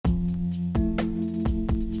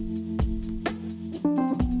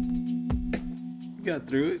You got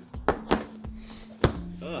through it.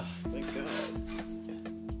 Ugh, thank God.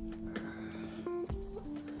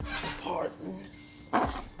 Pardon.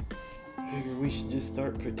 Figure we should just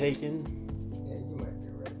start partaking. Yeah, you might be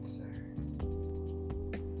right, sir.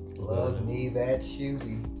 Love me that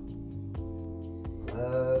shooty.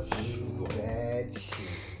 Love me that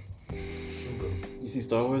shooty. You see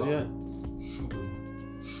Star Wars yet?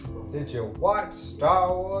 Did you watch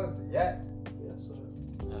Star Wars yet? Yes, sir.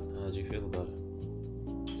 How'd you feel about it?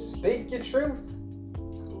 Speak your truth. It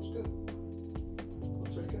was good. It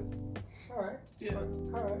was very good. All right. Yeah. All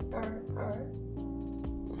right.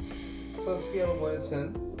 So, on a scale of 1 to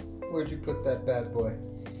 10, where'd you put that bad boy?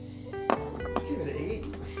 Give it an 8.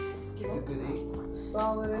 Give it a good 8.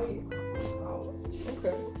 Solid 8.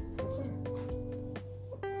 Okay.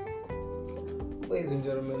 Ladies and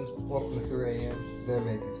gentlemen, welcome to 3 a.m. There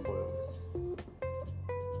may be spoilers.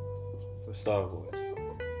 For Star Wars.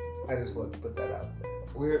 I just want to put that out there.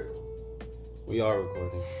 We are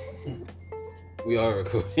recording. We are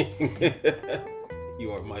recording.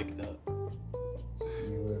 You are mic'd up.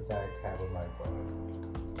 You in fact have a mic on.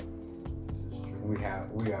 This is true.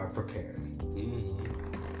 We are prepared.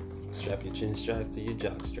 Mm-hmm. Strap your chin strap to your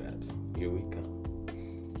jock straps. Here we come.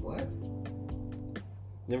 What?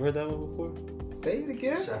 Never heard that one before? Say it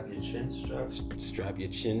again. Strap your chin straps. Strap your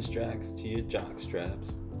chin straps to your jock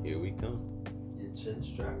straps. Here we come. Your chin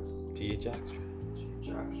straps. To your jock straps. Your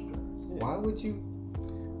jock straps. Why would you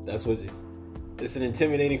That's what it's an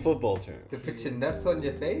intimidating football term. to put your nuts on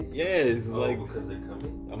your face? Yeah, it's Oh, like because they're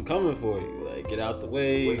coming. I'm coming for you. Like get out the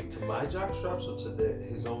way. Wait, to my jock straps or to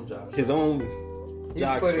his own jock straps? His own He's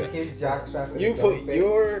jock putting strap. his jock strap in You his put own face.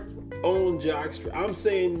 your own jock strap. I'm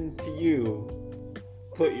saying to you,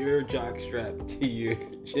 put your jock strap to your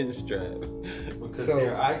chin strap. Because So-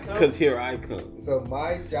 here I come. Cause here I come. So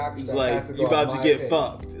my jock It's strap like has to go you about on to my get face.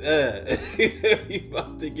 fucked. You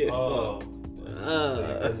about to get Oh. fucked. So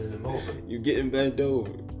you're bending him over. You're getting bent over.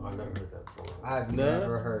 I never heard that before. I've Nah.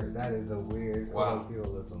 never heard. That is a weird Wow.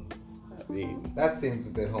 colloquialism. I mean, That seems a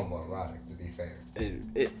bit homoerotic, to be fair.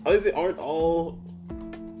 aren't all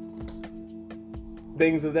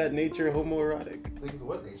things of that nature homoerotic? Things of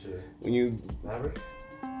what nature? When you, Maverick?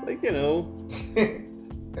 like, you know,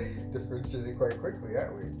 Differentiating quite quickly,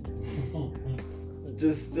 aren't we?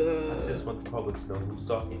 just I just want the public to know who's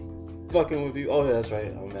talking. fucking with you. Oh, yeah, that's right.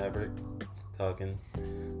 I'm Maverick talking.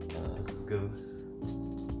 This is Goose.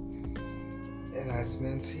 And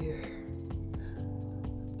Iceman's here.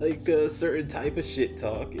 Like a certain type of shit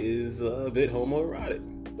talk is a bit homoerotic.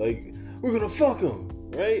 Like, we're gonna fuck him,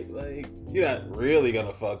 right? Like, you're not really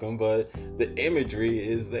gonna fuck him, but the imagery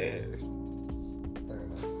is there. Fair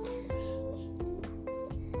enough.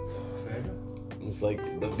 Fair enough. It's like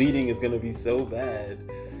the beating is gonna be so bad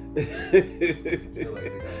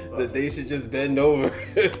that they should just bend over.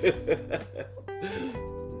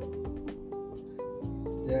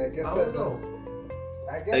 Yeah, I guess I that don't does. know.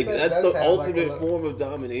 I guess Like that that's does the have, ultimate like, form of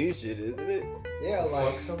domination, isn't it? Yeah, Fuck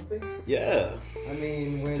like something? Yeah. I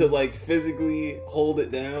mean, when To like physically hold it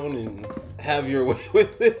down and have your way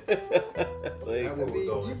with it. Like, I where we're mean,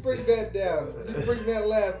 going. you bring that down, you bring that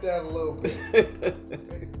laugh down a little bit.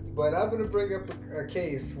 But I'm gonna bring up a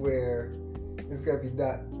case where it's gonna be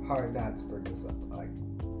not hard not to bring this up, like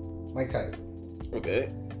Mike Tyson. okay.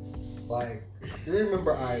 Like, you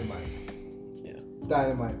remember Iron Mike? Yeah.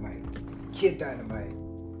 Dynamite Mike. Kid Dynamite.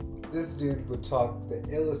 This dude would talk the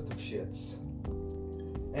illest of shits.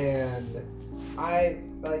 And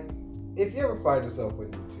if you ever find yourself on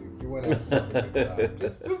YouTube, you want to have something to good time,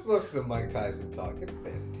 just listen to Mike Tyson talk. It's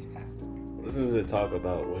fantastic. Listen to talk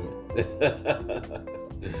about women.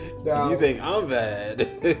 Now- You think I'm bad?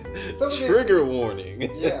 Some of the- Trigger warning.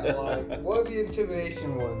 Yeah, like one of the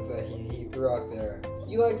intimidation ones that he threw out there.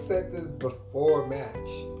 He like said this before match.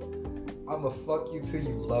 I'ma fuck you till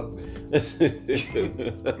you love me.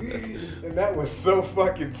 And that was so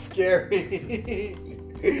fucking scary.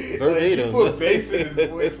 Verbatim. Like, he put bass in his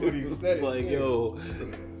voice when he said it. Like, too. yo,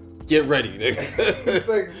 get ready, nigga. It's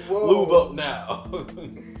like, whoa. Lube up now.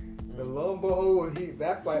 And lo and behold,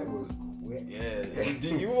 that fight was quick. Yeah. Do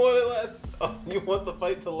you want it last? Oh, you want the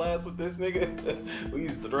fight to last with this nigga?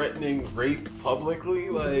 He's threatening rape publicly,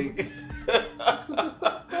 like.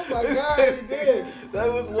 Oh my God, he did. That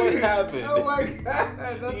was what happened. Oh my God,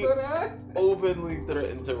 that's He what happened. Openly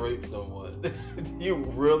threatened to rape someone. Do you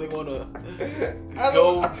really want to I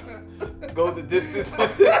go don't- go the distance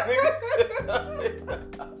with this nigga?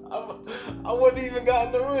 I wouldn't even got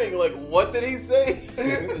in the ring. Like, what did he say?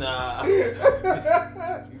 Nah,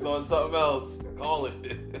 he's on something else. Call it.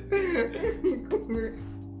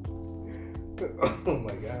 Oh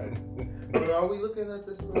my God. Are we looking at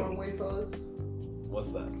this the wrong way, fellas? What's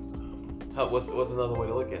that? What's another way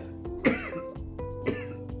to look at it?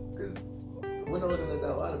 Because we're not looking at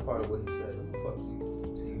that latter part of what he said. I'm gonna fuck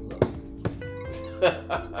you till you love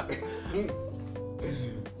me. Till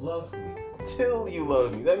you love me. Till you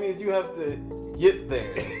love me. That means you have to get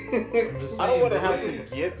there. I don't want to have to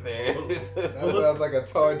get there. That sounds like a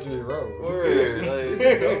tawdry road. Word. Like,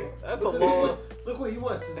 that's a long. Look what he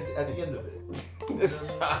wants at the end of it. It's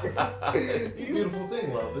a beautiful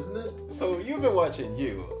thing, love, isn't it? So you've been watching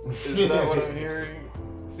You. Is that what I'm hearing?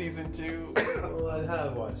 Season 2? Well, I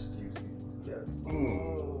have watched you season 2, yeah.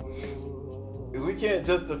 Because we can't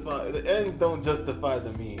justify... The ends don't justify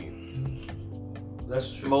the means.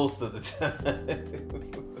 That's true. Most of the time.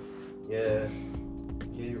 Yeah,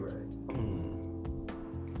 you're right.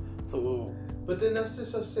 So... But then that's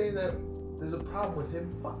just us saying that there's a problem with him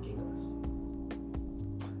fucking us.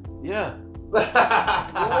 Yeah.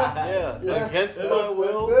 Yeah. Against Yeah, my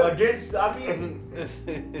will. that's Against, I mean...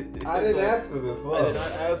 I didn't ask for this. I did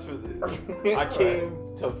not ask for this. I came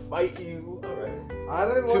to fight you Alright. I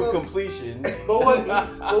didn't to want completion. But what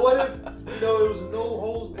if, it was a no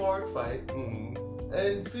holds barred fight,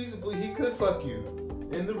 and feasibly he could fuck you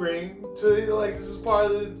in the ring. So like this is part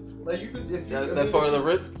of the you could if you That's part of the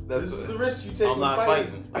risk. This is the risk you take. I'm not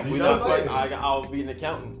fighting. We're not fighting. I'll be an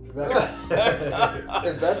accountant. if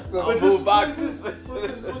that's the I'll move boxes.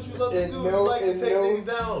 This is what you love to do. In You like to take things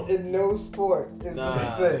down. in no sport is this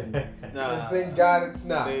thing. Nah. And thank God it's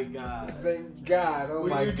not. Thank God. Thank God. Oh What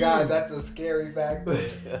my do you God, do? that's a scary factor.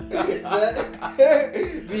 The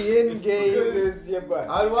end game is your butt.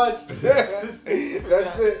 I'd watch this.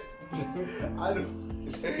 That's it. I'd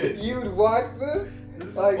You'd watch this?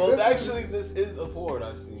 Like, Well, this actually, is, this is a porn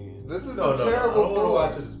I've seen. this is no, a no, terrible I don't porn. want to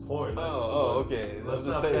watch it as porn. Okay. Let's I'm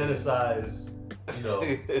not just saying. fantasize. You know,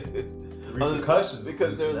 repercussions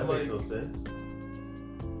Because there's that makes like no sense.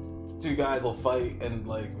 two guys will fight and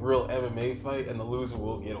like real MMA fight, and the loser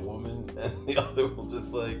will get a woman, and the other will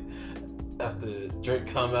just like have to drink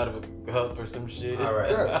cum out of a cup or some shit. All right,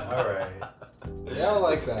 Yes. all right. Yeah, I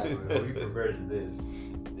like that. We perverted this.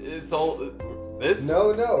 It's all this. No.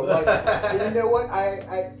 Like, and you know what?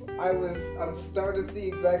 I'm starting to see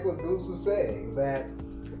exactly what Goose was saying. That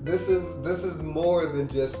this is more than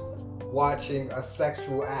just watching a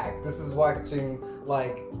sexual act. This is watching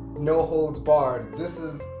like no holds barred. This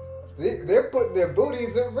is they're putting their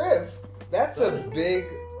booties at risk. That's a big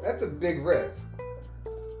risk.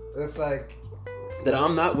 It's like that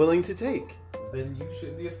I'm not willing to take. Then you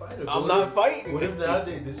shouldn't be a fighter. I'm not fighting. What if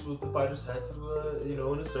nowadays this is what the fighters had to, in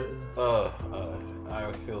a certain. I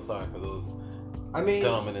feel sorry for those I mean,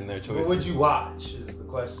 gentlemen in their choices. What would you watch? Is the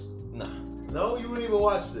question. Nah. No, you wouldn't even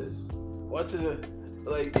watch this. Watch it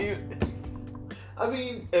like I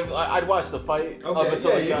mean, if I'd watch the fight up okay,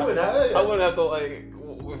 until yeah, he you got. would. I wouldn't have to like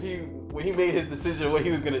when he made his decision what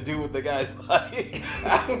he was gonna do with the guy's body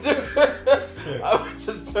after. I would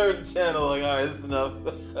just turn the channel like, all right, this is enough.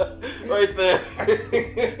 Right there,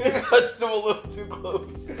 he touched him a little too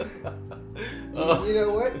close. you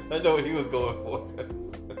know what? I know what he was going for.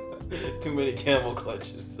 Too many camel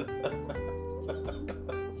clutches.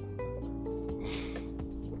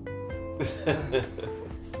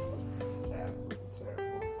 Absolutely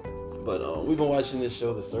terrible. But we've been watching this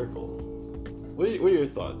show, The Circle. What are your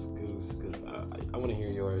thoughts, Goose? Because I want to hear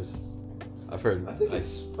yours. I've heard. I think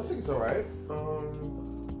it's all right.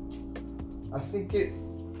 I think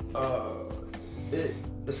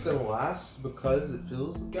it's gonna last because it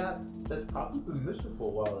fills the gap that's probably been missing for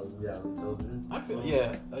a while in reality television. I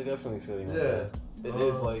definitely feel you. Yeah. It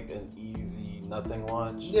is like an easy nothing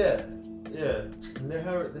watch. Yeah. And there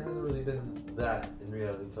hasn't really been that in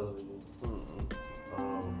reality television.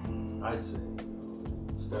 I'd say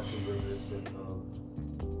it's definitely reminiscent of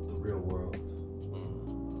the real world.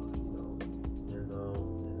 In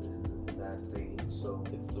that vein. So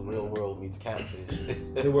It's the real world meets catfish.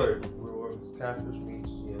 the word real world is catfish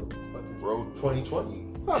meets fucking Road 2020.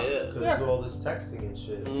 Yeah. Because of all this texting and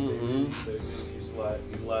shit, Mhm. they're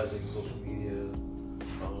utilizing social media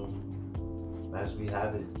as we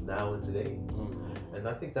have it now and today. And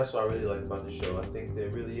I think that's what I really like about the show. I think there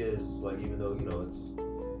really is, like, even though, it's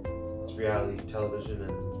reality television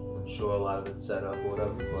and I'm sure a lot of it's set up or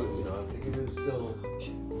whatever, but, I think it really still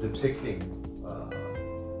depicting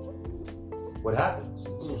what happens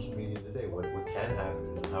in social media today, what can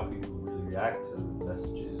happen and how people really react to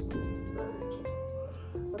messages and that.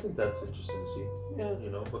 I think that's interesting to see. Yeah.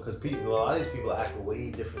 Because a lot of these people act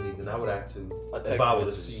way differently than I would act to A if text I would have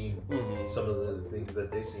message. seen Mhm. some of the things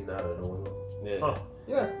that they see now out of nowhere. Yeah. Huh.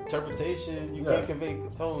 Yeah. interpretation. You Yeah. can't convey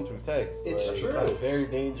tone through text. It's Like, true. It's a very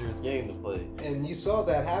dangerous game to play. And you saw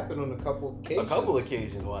that happen on a couple of occasions. A couple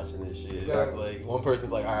occasions watching this shit. Exactly. It's like one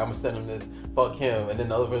person's like, all right, I'm gonna send him this, fuck him, and then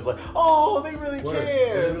the other person's like, oh, they really Word.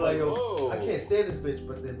 care. And It's you're like, yo, whoa. I can't stand this bitch,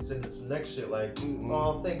 but then send some next shit like,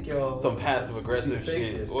 oh, thank y'all. Some passive aggressive See the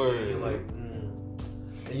shit. fakeness. Or And you're like,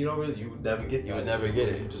 and you don't really, you would never get that. You would never get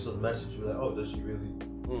it. You just saw the message, you're like, oh, does she really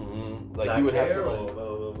like not you would have care to or like blah,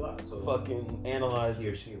 blah, blah, blah. So fucking analyze he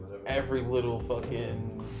or she, whatever. every little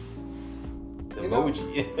fucking You know-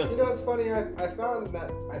 emoji. You know, it's funny. I found that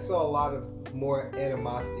I saw a lot of more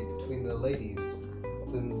animosity between the ladies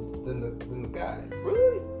than the guys.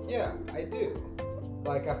 Really? Yeah, I do.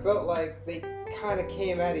 Like, I felt like they kind of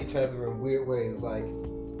came at each other in weird ways. Like,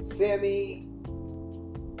 Sammy,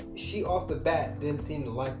 she off the bat didn't seem to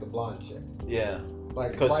like the blonde chick. Yeah.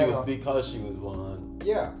 Like, Because right she was blonde.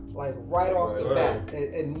 yeah, like right off the Right. bat,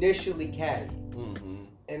 initially catty. Mm-hmm.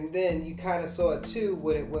 And then you kind of saw it too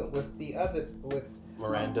when it went with the other with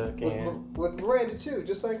Miranda can. with Miranda too.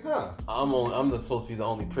 Just like, huh? I'm supposed to be the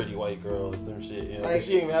only pretty white girl or some shit. You know? 'Cause Like- she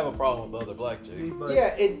didn't even have a problem with the other black chicks. But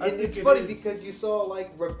Yeah, and I think it's it funny is- because you saw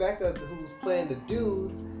like Rebecca, who's playing the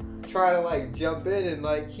dude, try to like jump in and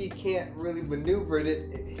like he can't really maneuver it.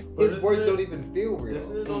 But His isn't words it- don't even feel real.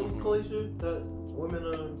 Isn't it on Kalisha that women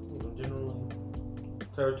are generally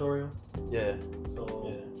territorial? Yeah. So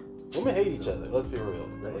Yeah. Women hate each other. Let's be real.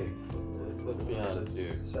 Like, let's be honest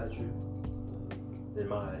here. Is that true? In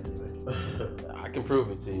my eyes, anyway. I can prove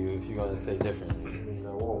it to you if you're gonna say differently. I mean,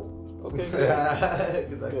 I won't. Okay. Good.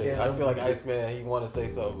 Because I Good. can't. I feel like Iceman. He want to say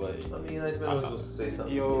something, but I mean, Iceman always supposed to say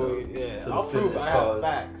something. yo, you know, yeah. to the I'll prove feminist I have cause.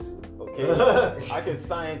 facts. Okay. I can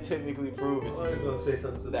scientifically prove it I'm to always you gonna say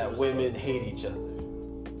something to the that feminist women cause. hate each other.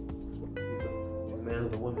 He's a man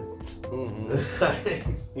of the woman. Hmm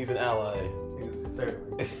He's an ally. He was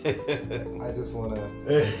certainly. I just want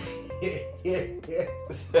to.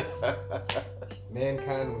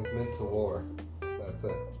 Mankind was meant to war. That's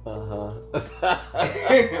it.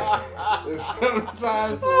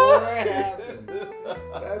 Sometimes war happens.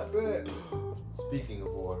 That's it. Speaking of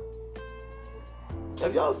war,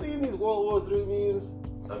 Have y'all seen these World War III memes?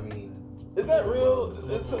 I mean, Is that real? Some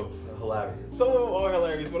It's of them are hilarious. Some of them are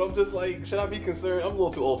hilarious, but I'm just like, should I be concerned? I'm a little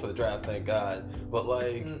too old for the draft, thank God. But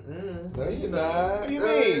like, No, you're not. What do you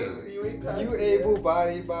mean? You ain't past You it.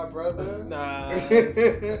 able-bodied, my brother. nah, I think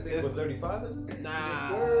It's- what, 35 is it? nah.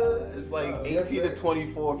 sir. It's like Yes, 18 to sir.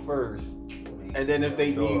 24 first, and then if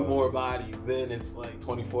they need more bodies, then it's like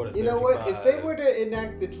 24 to 35. You know what? If they were to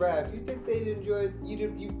enact the draft, you think they'd enjoy?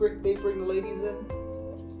 They bring the ladies in?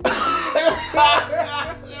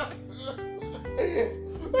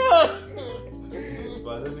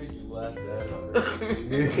 Why that make you laugh that hard?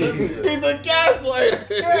 He's a gaslighter.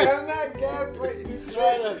 Yeah, I'm not gaslighting. He's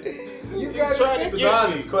trying to. You He's gotta trying to It's get an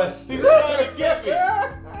me. honest question. He's trying to get me.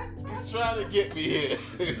 He's trying to get me here.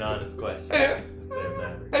 It's an honest question. That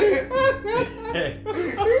matters.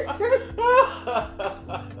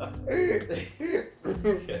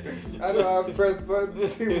 I know how to press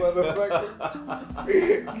buttons too, motherfucker.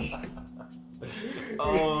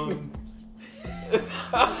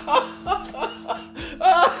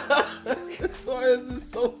 Why is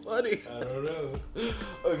this so funny? I don't know.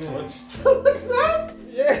 Okay.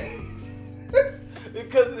 Yeah.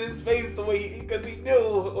 Because his face, the way because he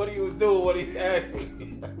knew what he was doing, what he's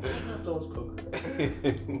asking. Those cook.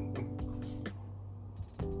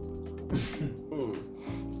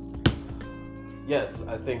 Yes,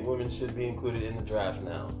 I think women should be included in the draft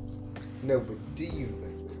now. No, but do you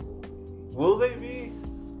think they will be? Will they be?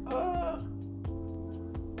 I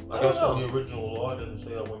don't guess know. in the original law it doesn't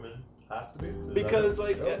say that women have to be. Is Because that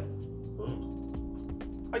like, it?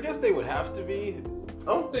 I guess they would have to be. I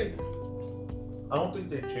don't think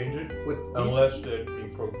they change it With, unless there'd be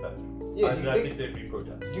protest. yeah, I do you think there'd be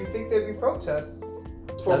protest. think there'd be protests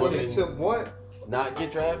for I women think- to want? Not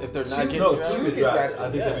get drafted if they're not To- getting No, drafted. to get get drafted. drafted,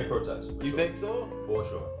 I think yeah. there'd be protest. For You sure. think so? For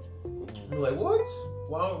sure. You're like, what?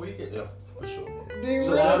 Why aren't we getting? Yeah, for sure. Do you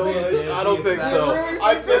So really I think? I don't think You so. really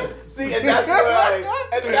I think just see, and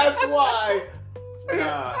that's why.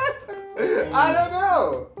 Nah. I don't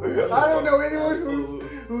know. I don't know anyone Absolutely.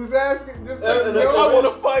 who's asking. Just like, And I no want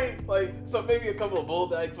to fight, like, so maybe a couple of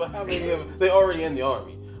bulldogs, but how many of them, they already in the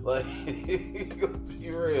army? Like, let's be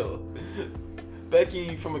real.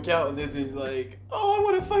 Becky from accounting isn't like, oh, I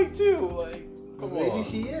want to fight too. Like, come Maybe on.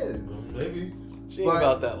 she is. Maybe. She ain't But-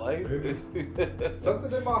 about that life.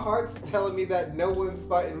 Something in my heart's telling me that no one's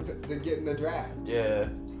fighting to get in the draft. Yeah.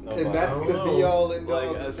 No, And but that's I the don't be know. all end all Like,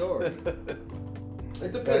 of the that's- story.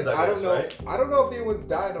 It depends. I I don't guess, know. Right? I don't know if anyone's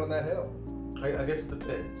died on that hill. I guess it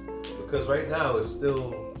depends because right now it's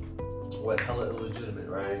still what hella illegitimate,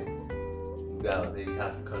 right? You got like, maybe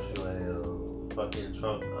half the country like, fucking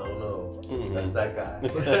Trump. I don't know. Mhm. That's that guy.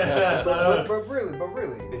 but really,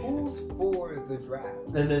 who's for the draft?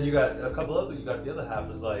 And then you got a couple other. You got the other half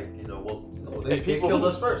is like, they people killed who-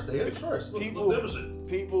 us first. They hit us first. people- Look, Emerson.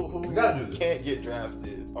 People who We gotta do this. can't get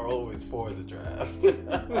drafted are always for the draft.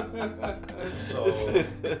 So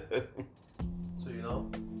you know,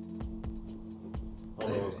 I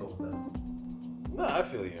don't know what's going with that. No, I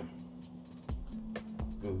feel you.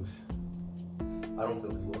 Goose. I don't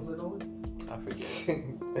feel like what was I doing? I forget.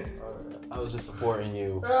 Alright. I was just supporting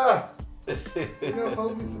you. Ah,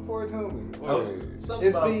 Homies support homies. something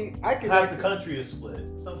And about see, I can half the country is split.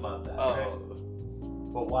 Something about that. Right? Oh,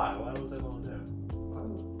 But why? Why was I going there?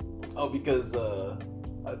 oh, because I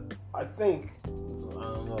think I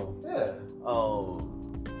don't know. Yeah.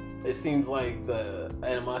 It seems like the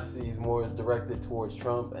animosity is more directed towards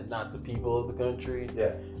Trump and not the people of the country.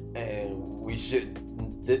 Yeah. And we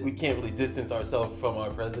can't really distance ourselves from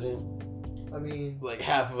our president. I mean, Like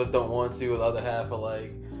half of us don't want to, the other half are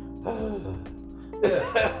like,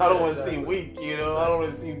 Yeah. I don't want to Exactly. seem weak, you know. I don't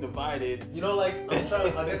want to seem divided. like I'm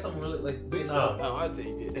trying. I guess I'm really like At least that's Vietnam. how I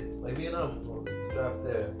take it. Like Vietnam, well, the draft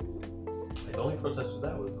there. Like, the only protest was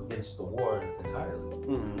against the war entirely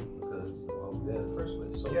Mm-hmm. because we were there in the first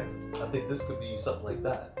place. So Yeah. I think this could be something like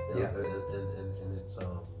that. Yeah. And it's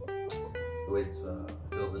the way it's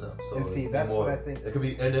building up. So And see, it'd be that's more- what I think. It could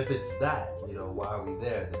be, and if it's that, why are we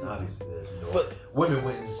there? Then obviously, there's, But women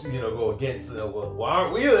wouldn't, go against. Well, why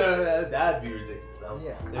aren't we there? That'd be ridiculous.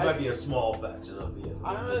 Yeah. There might be a small faction of the.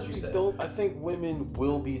 I honestly don't. I think women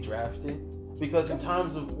will be drafted because in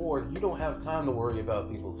times of war, you don't have time to worry about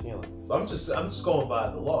people's feelings. I'm just going by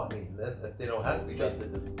the law. I mean, if they don't have to be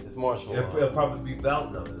drafted, then It's martial it'll law. probably be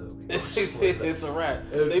bound now. It's a wrap.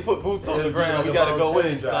 They put boots on the It'll be ground. like We a gotta go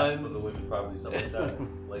voluntary in, draft for son. the women, probably something like that.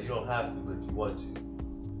 Like you don't have to, but if you want to.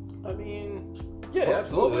 I mean, yeah, What-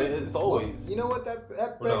 absolutely. what- It's always. You know what? That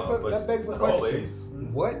begs Well, no, but that begs the not question. always.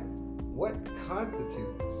 What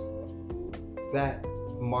constitutes that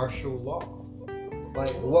martial law?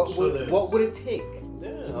 Like Well, I'm sure what would it take? Yeah,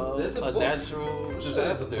 There's a a book. natural I'm sure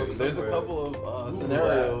there's a disaster. book There's a somewhere. couple of Google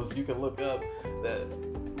scenarios you can look up that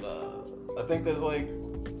I think there's like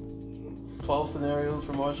 12 scenarios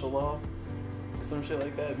for martial law, some shit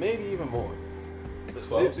like that, maybe even more.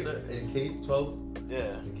 12 in case 12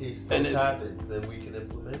 Yeah, in case And this it- happens, then we can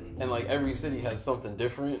implement. and like every city has something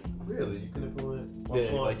different. Really, you can implement. Yeah,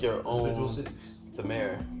 martial law like your in individual own- cities. The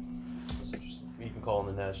mayor, That's interesting. you can call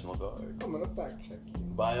in the National Guard. I'm gonna fact check you.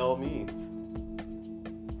 By all means,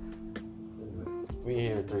 we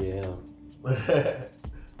here at 3 a.m. Anyway.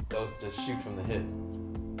 Don't just shoot from the hip.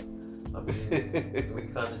 I mean, we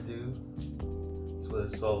kind of do. That's what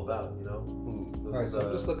it's all about, you know. Mm, All right, so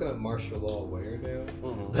I'm just looking at martial law where now?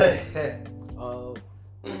 mhm.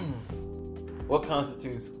 What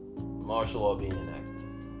constitutes martial law being enacted?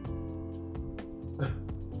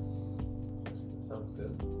 Sounds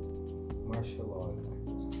good. Martial law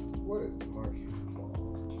enacted. What is martial law?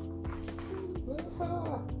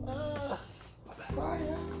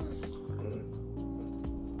 Fire.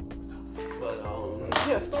 But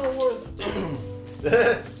yeah, Star Wars. I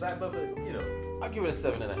give it a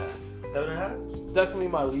 7.5. 7.5. Definitely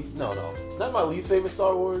my least. No, not my least favorite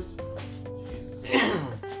Star Wars.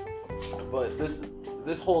 But this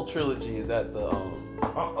whole trilogy is at the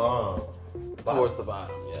towards the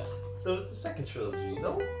bottom. Yeah, The second trilogy, you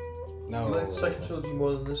know? No. You like the second trilogy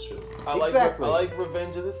more than this trilogy? Exactly. I like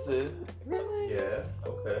Revenge of the Sith. Really? Yeah.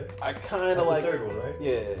 Okay. I kind That's of like the third one, right?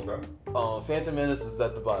 yeah. Okay. Phantom Menace is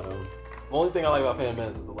at the bottom. The only thing I like about Phantom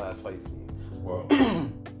Menace is the last fight scene. Wow.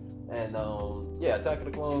 And yeah, Attack of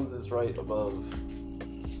the Clones is right above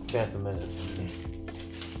Phantom Menace.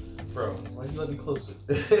 Bro, why you let me close it?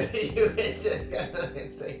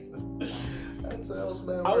 That's how else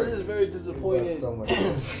man I was works. just very It was disappointed. so much.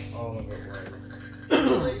 All of it was.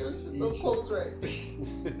 Like, it was just so close, right?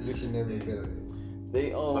 Each and every bit of this.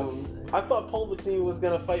 They I thought Palpatine was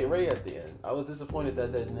gonna fight Rey at the end. I was disappointed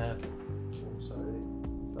that didn't happen. I'm sorry.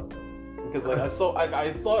 Because like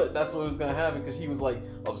I thought that's what was gonna happen because he was like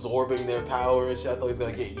absorbing their power and shit. I thought he was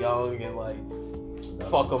gonna get young and like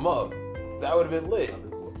fuck them up. That would have been lit.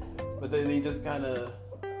 But then they just kind of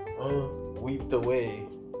weeped away.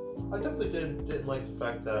 I definitely didn't like the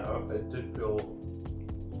fact that it did feel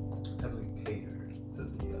heavily catered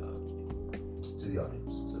to the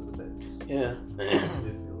audience, to the fans. Yeah. It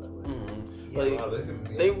did feel that way. Mhm. Yeah, Like, Wow, they give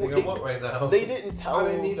me they- everything I want right now. They didn't tell. I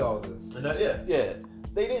didn't need all this. And yeah. Yeah,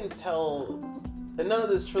 they didn't tell. In none of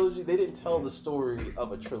this trilogy, they didn't tell the story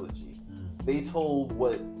of a trilogy. They told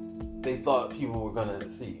what they thought people were gonna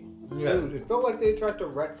see. Yeah. Dude, it felt like they tried to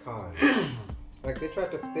retcon. Like they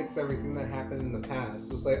tried to fix everything that happened in the past.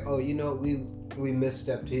 Just like, oh, you know, we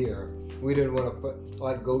misstepped here. We didn't want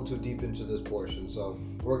to go too deep into this portion, so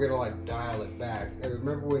we're gonna like dial it back. And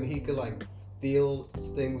remember when he could like feel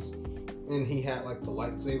things, and he had like the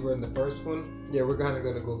lightsaber in the first one? Yeah, we're kind of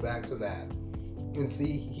gonna go back to that and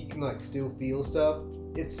see he can like still feel stuff.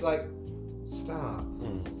 It's like, stop.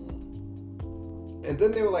 And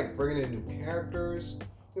then they were like bringing in new characters.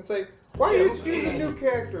 It's like, why are you doing new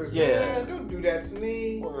characters? Yeah. Man, don't do that to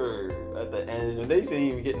me. Or at the end, and they didn't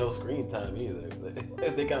even get no screen time either.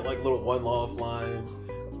 They got like little one-off lines.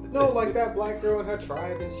 No, like that black girl and her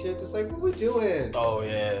tribe and shit. Just like, what we doing? Oh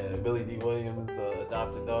yeah, Billy D. Williams'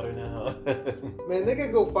 adopted daughter now. Man, they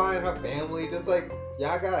could go find her family. Just like,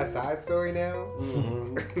 y'all got a side story now.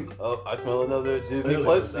 Oh, I smell another Disney Clearly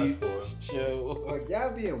Plus what that's show. Like,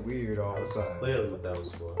 y'all being weird all the time. Clearly what that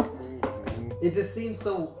was for. It just seems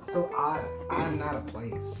so odd. I'm not a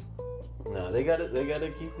place. Nah, they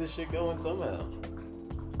gotta keep this shit going somehow.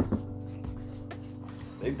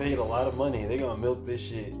 They paid a lot of money. They gonna milk this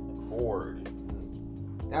shit forward.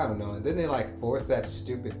 I don't know. And then they like force that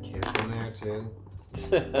stupid kiss in there too.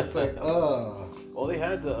 It's like, Well, they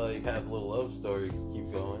had to like have a little love story to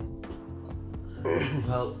keep going.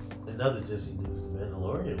 Well, in other Disney news, The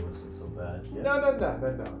Mandalorian wasn't so bad. Yeah.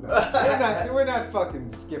 No. We're not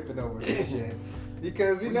fucking skipping over this shit.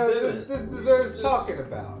 Because, you know, this deserves talking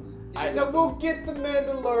about. We'll get the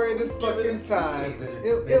Mandalorian its fucking time.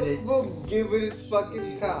 We'll give it its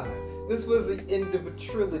fucking time. This was the end of a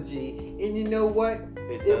trilogy, and you know what?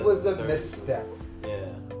 It was a misstep.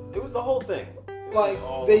 Yeah, it was the whole thing. Like,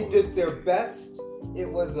 they did their best. It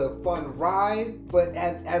was a fun ride, but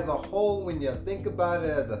as a whole, when you think about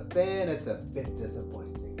it as a fan, it's a bit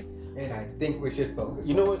disappointing. And I think we should focus.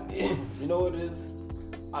 You know on what? that. You know what it is?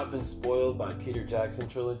 I've been spoiled by Peter Jackson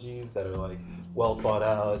trilogies that are like well thought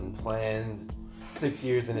out and planned 6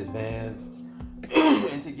 years in advance,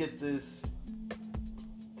 and to get this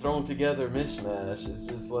thrown together mishmash is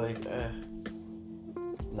just like,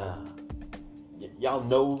 nah. Y'all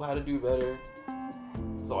know how to do better,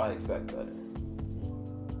 so I expect better.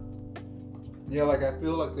 Yeah, like I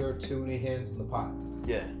feel like there are too many hands in the pot.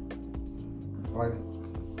 Yeah. Like,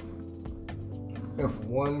 if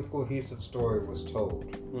one cohesive story was told,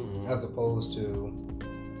 as opposed to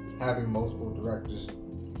having multiple directors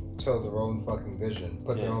tell their own fucking vision,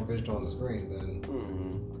 put their own vision on the screen, then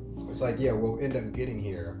it's like, yeah, we'll end up getting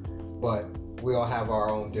here, but we all have our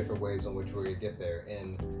own different ways in which we're gonna get there,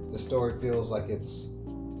 and the story feels like it's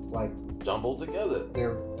like jumbled together.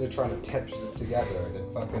 They're trying to Tetris it together, and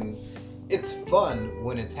it fucking, it's fun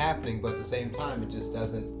when it's happening, but at the same time, it just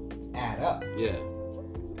doesn't add up. Yeah.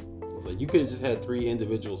 It's like you could have just had 3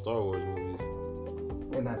 individual Star Wars movies.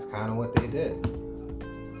 And that's kind of what they did.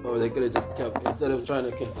 Or they could have just kept, instead of trying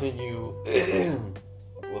to continue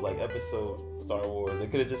with like episode Star Wars, they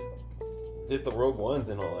could have just did the Rogue Ones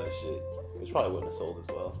and all that shit, which probably wouldn't have sold as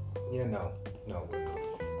well. Yeah, no.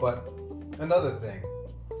 But another thing,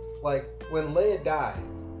 like when Leia died,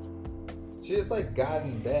 she just like got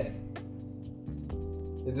in bed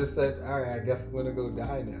and just said, "All right, I guess I'm gonna go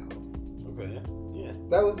die now." Okay, yeah.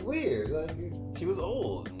 That was weird. Like She was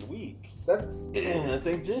old and weak. that's I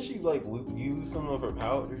think didn't she like use some of her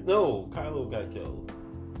power? No, Kylo got killed,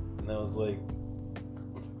 and that was like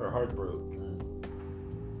her heart broke.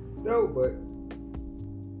 no, but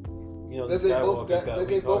You know, they the both Skywalkers got they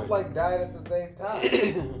weak both hearts. like died at the same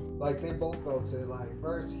time. Like they both felt it. Like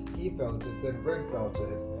first he felt it, then Ren felt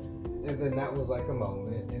it, and then that was like a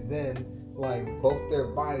moment, and then like both their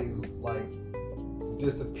bodies like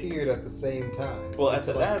disappeared at the same time. Well,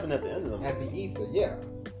 Until, that happened at the end of the at movie. the ether, yeah.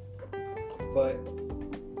 But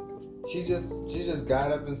she just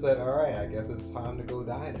got up and said, "All right, I guess it's time to go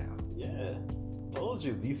die now." Yeah, told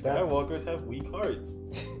you these That's- Skywalkers have weak hearts.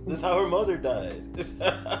 This is how her mother died.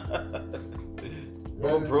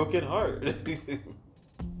 Well, broken heart.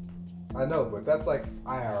 I know, but that's like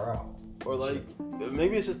IRL. Or like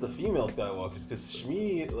maybe it's just the female Skywalkers, because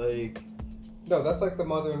Shmi like No, that's like the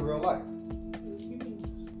mother in real life.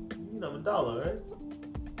 You know, Amidala, right?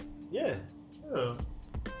 yeah. Yeah.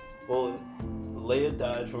 Well, Leia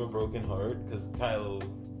died from a broken heart because Kylo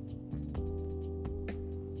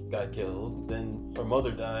got killed. Then her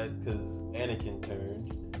mother died because Anakin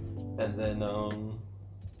turned, and then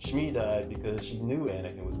Shmi died because she knew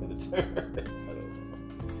Anakin was gonna turn. I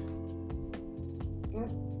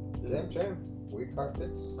don't know. Same. Weak heart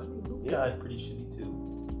bitches. I mean, Luke Yeah. died pretty shitty too.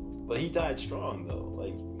 But he died strong though,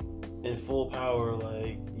 like in full power.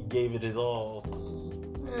 Like he gave it his all.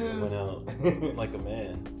 And went out like a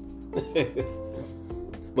man.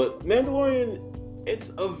 But Mandalorian,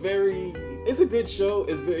 it's a good show.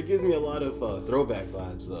 It gives me a lot of throwback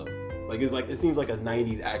vibes though. It seems like a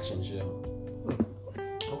 '90s action show.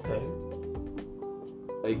 Okay.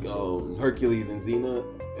 Like Hercules and Xena.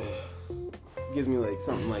 It gives me like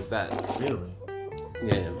something like that. Really?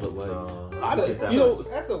 Yeah, but like I don't get that.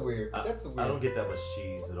 That's a weird. I don't get that much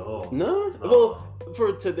cheese at all. no. Well,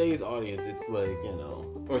 for today's audience, it's like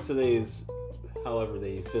or today's, however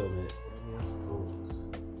they film it, I mean, I suppose.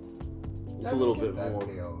 it's a little bit that more.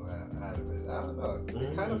 feel out of it. I don't know.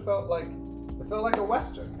 It kind Mhm. of felt like a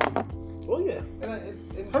western. Well, yeah.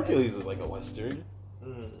 And Hercules is like a western.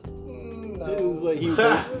 No. It was like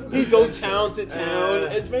he'd go town to town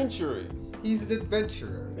adventuring. He's an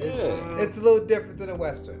adventurer. Yeah. It's a little different than a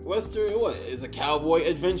western. Western, what is a cowboy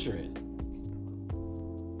adventuring?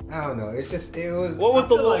 I don't know. It was. What was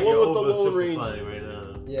the Like what you're was the Lone Ranger? oversimplifying right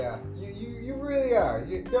now. Yeah. You really are.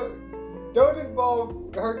 You don't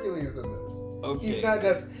involve Hercules in this. Okay. He's not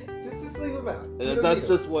just leave him out. You don't That's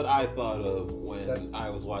need just what I thought of when That's- I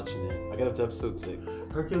was watching it. I got up to episode 6.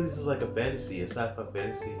 Hercules is like a fantasy, a sci-fi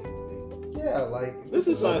fantasy. him. Yeah, like This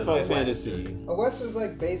is Other sci-fi than fantasy. a western's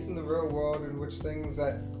like based in the real world in which things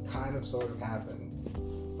that kind of sort of happen,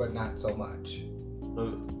 but not so much.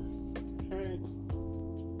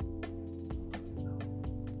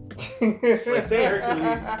 Like say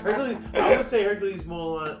Hercules, I would say Hercules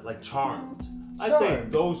more like Charmed. I'd say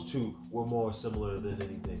Charmed. those two were more similar than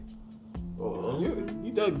anything. Oh,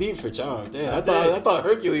 You dug deep for Charm. Damn, I I did. thought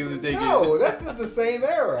Hercules was digging. No, that's in the same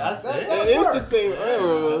era. That- That it is the works. same era.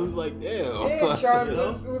 But it was like, damn. And Charmed You know?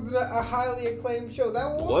 was a highly acclaimed show.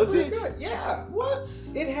 That one Was was pretty it? good. Yeah. what?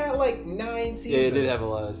 It had like 9 seasons. Yeah, it did have a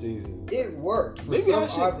lot of seasons. It worked for Maybe I some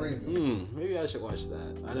should. odd reason. Maybe I should watch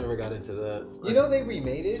that. I never got into that. You know they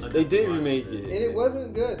remade it, I and They did watched remake it. it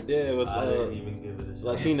wasn't good. Yeah, with I didn't even give it a shot.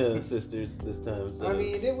 Latina sisters this time. So, I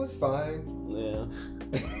mean, it was fine. yeah,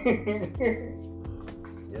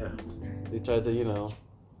 Yeah. they tried to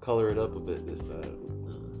color it up a bit this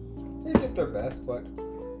time. They did their best, but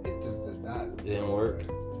it just did not. It didn't feel work. good.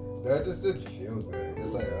 No, it just didn't feel good.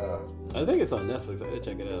 It's like, I think it's on Netflix. I gotta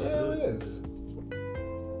check it out. yeah, it is.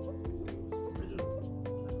 Original.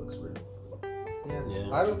 Netflix original. Yeah.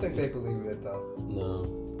 Yeah. I don't think they believe in it though. No,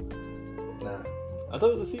 Nah. I thought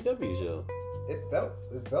it was a CW show. It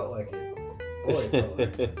felt like it. Boy, it felt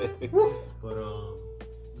like it. But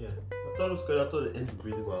yeah, I thought it was good. I thought it ended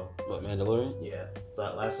really well. What, Mandalorian? Yeah,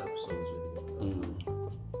 that last episode was really good. Mm.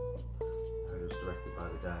 I heard it was directed by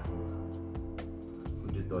the guy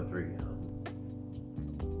who did Thor 3.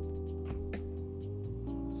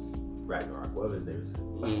 Ragnarok, whatever his name is.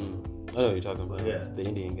 I know what you're talking about. Yeah. The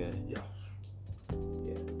Indian guy. Yeah,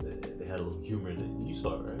 they had a little humor in it. You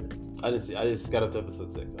saw it, right? I didn't see. I just got up to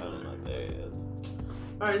episode 6. I'm not there yet.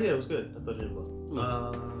 All right, yeah, it was good. I thought it did well.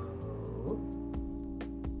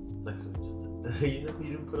 Next agenda. You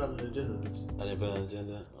didn't put out an agenda. Did you? I didn't put it on the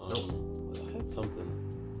agenda. I had something.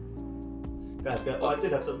 Guys, I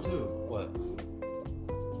did have something too. What?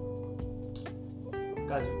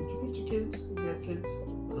 Guys, would you beat your kids? You have kids?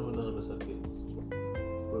 I know none of us have kids.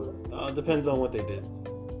 But, Depends on what they did.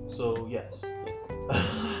 so yes. Yes.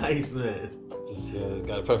 Iceman. Just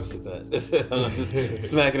gotta preface it that I'm not just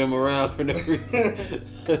smacking them around for no reason.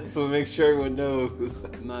 So make sure everyone knows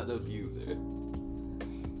I'm not an abuser.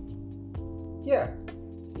 Yeah.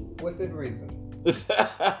 Within reason.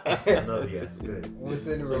 Another yes, good.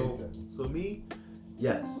 Within reason. So me,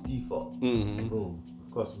 yes, default. Mm-hmm. Boom.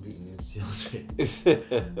 Of course I'm beating these children.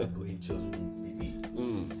 I believe children need to be beat.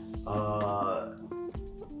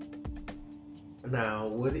 Now,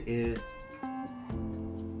 what if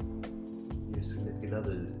your significant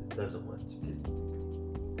other doesn't want your kids?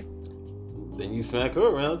 Then you smack her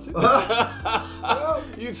around too.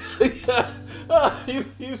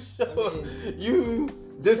 You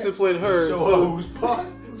discipline her, Show so, who's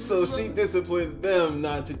boss. so she disciplines them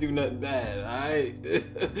not to do nothing bad.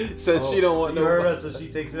 Alright, says she don't want you no. heard her, so she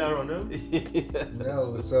takes it out on them.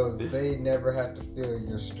 No, so they never have to feel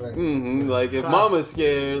your strength. Like if mama's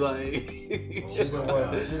scared, like She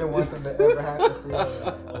don't want them to ever have to feel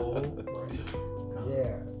that. Oh my God.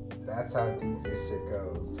 Yeah, that's how deep this shit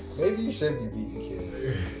goes. Maybe you should be beating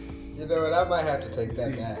kids. You know what? I might have to take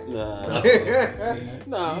that back.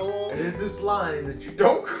 nah, I won't. There's this line that you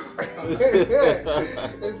don't cross.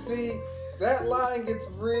 And see, that line gets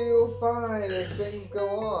real fine as things go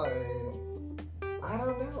on. And I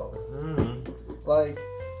don't know. Like,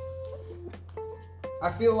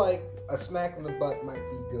 I feel like a smack in the butt might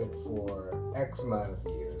be good for X amount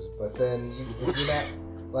of years, but then if you're not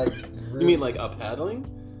like. You mean like a paddling?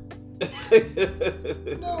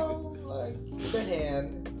 No, like the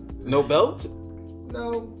hand. No belt?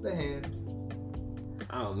 No, the hand.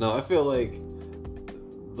 I don't know. I feel like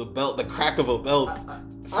the crack of a belt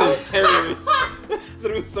sends terrors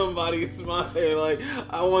through somebody's mind. Like,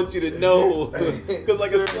 I want you to know, because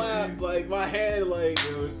like a slap, like my hand, like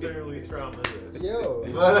it was certainly trauma. Yo,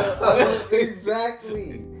 I know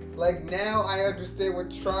exactly. Like now, I understand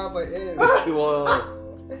what trauma is, well,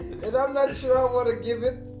 and I'm not sure I want to give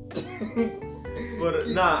it. But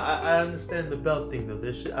I understand the belt thing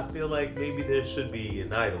though. I feel like maybe there should be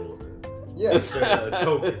an idol. Yes. A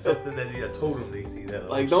token, something that a totem they see that.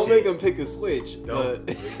 like don't make them pick a switch. Don't. But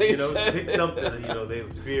Pick something that they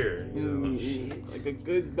fear. like a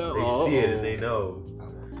good belt. They see it and they know.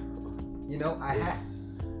 You know,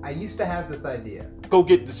 I used to have this idea. Go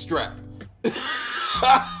get the strap.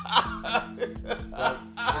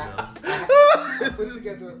 I put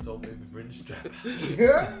together. Don't make me bring the strap.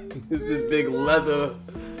 It's this big leather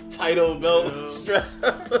title belt strap.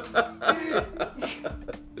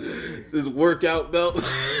 It's this workout belt.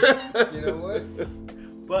 You know what?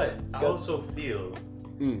 But I also feel,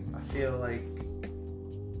 Mm. I feel like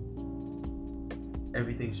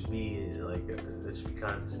everything should be like there should be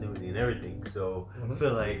continuity and everything. So I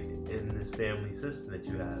feel like in this family system that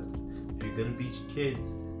you have, if you're gonna beat your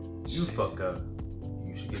kids, you fuck up,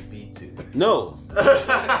 you should get beat too. No.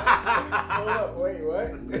 Hold up, wait,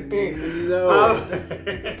 what? No.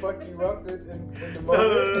 They can fuck you up in the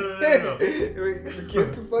moment. No. The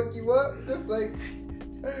kids can fuck you up, just like,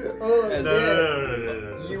 oh,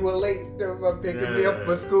 No. you were late for picking me up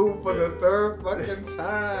for school for the third fucking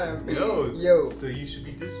time. Yo, So you should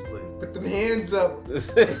be disciplined. put them hands up. You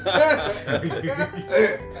should be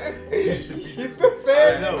She's the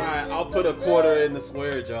fan. Alright, I'll put a quarter in the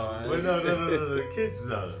swear jar. But no, the kids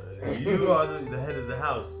no. You are the head of the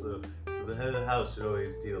house, so the head of the house should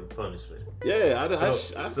always deal with punishment. Yeah, I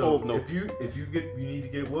So hold no. if you need to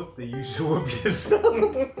get whooped, then you should whoop yourself.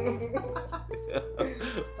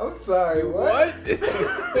 I'm sorry, what? What? Is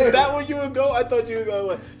that where you would go? I thought you were going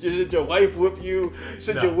like, should your wife whoop you?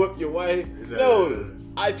 Should you whoop your wife? No,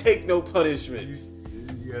 I take no punishments.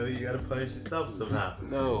 You gotta punish yourself somehow.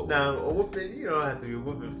 No. Now a whooping, you don't have to be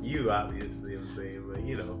whooping for you, obviously. I'm saying, but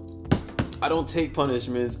I don't take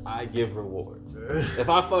punishments. I give rewards. If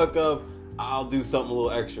I fuck up, I'll do something a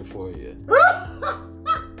little extra for you.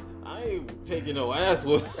 I ain't taking no ass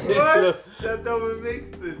whooping. What? That don't make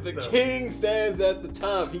sense. The though. king stands at the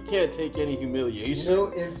top. He can't take any humiliation. You know,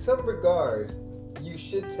 in some regard, you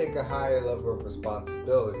should take a higher level of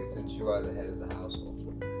responsibility since you are the head of the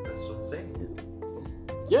household. That's what I'm saying.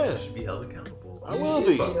 Yeah, You should be held accountable. I You will should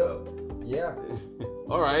be. Fuck up. Yeah.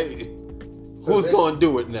 all right. So Who's this- going to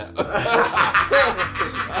do it now?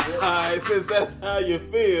 Alright, since that's how you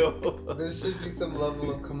feel. There should be some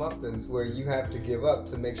level of comeuppance where you have to give up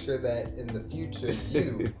to make sure that in the future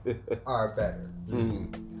you are better.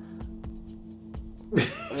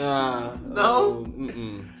 No?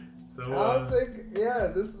 Mm-mm. So I don't think,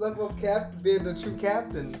 this level of being the true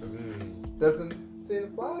captain doesn't seem to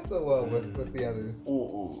fly so well with the others.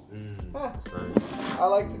 Huh. I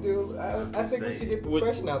like to do, I think we should get this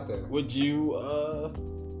question out there. Would you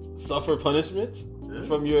suffer punishments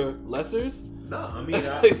from your lessers? No, I mean,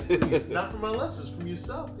 it's not from my lessons, from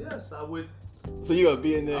yourself. Yes, I would. So you gonna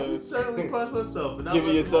be in I there would certainly punish myself, and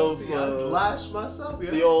Giving yourself, I'd lash myself.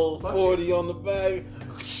 Yeah. the old Fuck 40 on the back,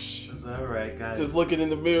 It's all right, guys. just looking in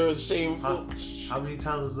the mirror, shameful. How many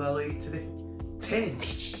times was I late today? 10.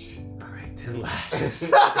 All right, 10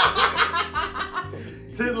 lashes.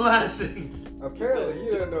 10 lashings. Apparently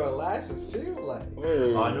you don't know what lashes feel like.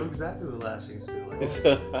 Oh, I know exactly what lashings feel like.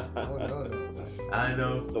 Oh, no. I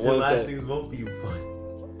know. The 10 ones that- lashings won't be fun,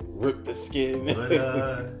 Rip the skin. but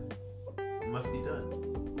it must be done.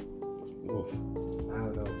 Oof. I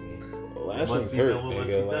don't know, man. Well, It lashings must be hurt, done what must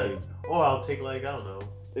be nigga. done. Like, Or I'll take I don't know.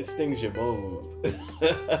 it stings your bones.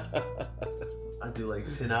 I do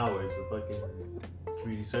 10 hours of fucking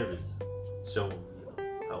community service. Show them,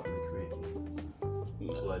 helping the community.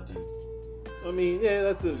 That's what I do. I mean, yeah,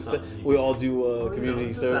 that's it. Something. We all do Well,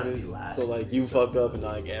 community it doesn't have to be service. lashes. So like you fuck up and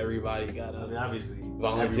everybody I mean, gotta. obviously,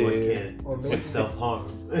 Volunteer. everyone Or can't maybe- self-harm.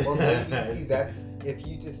 Or maybe, see, that's if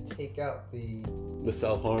you just take out the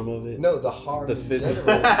self harm of it. No, the harm The in physical.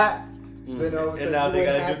 general. Mm. Then all of a And sudden now you they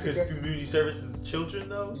wouldn't gotta have do to because go- community services children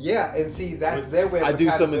though. Yeah, and see that's What's- their way of I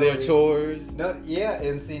do some of their accountability. chores. No, yeah,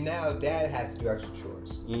 and see now dad has to do extra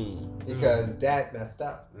chores Mm. because dad messed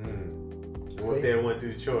up. What See? they don't want to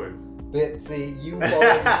do the chores. But see, you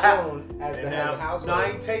already shown as the And head of now, household. no, I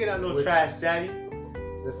ain't taking out no Which- trash, daddy.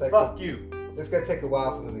 It's like Fuck you. it's gonna take a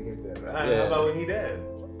while for them to get there. How Yeah. about when he dead?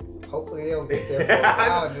 Hopefully they don't get there for a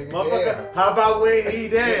while, nigga. Motherfucker, Yeah. how about when he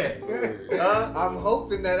dead? Huh? I'm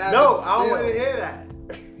hoping that No, happens I don't still. want to hear that.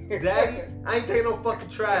 Daddy, I ain't taking no fucking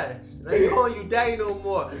trash. I ain't calling you daddy no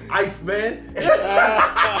more. Iceman. You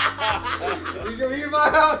can be in my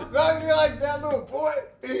house, talk to me like that little boy.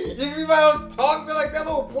 You can be in my house, talk to me like that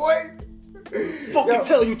little boy. Fucking Yo.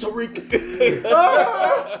 tell you, Tariq.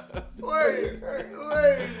 Wait.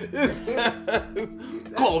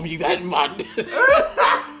 Call me that, man.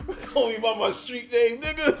 Call me by my street name,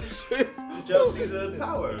 nigga. Did y'all see the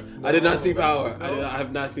Power? I did not see Power. No? I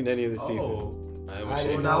have not seen any of the season. Oh. I am I ashamed.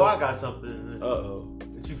 didn't Well, now I got something. Uh-oh.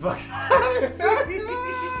 That you fucking.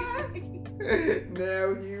 Now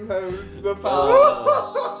you have the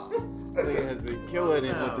Oh. power. Nigga has been killing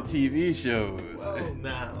it with the TV shows. Well,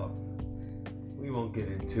 now we won't get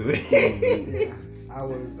into it. Yeah, I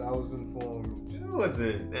was informed. It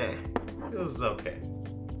wasn't. It was okay.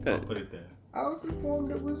 I'll put it there. I was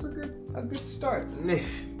informed it was a good start. It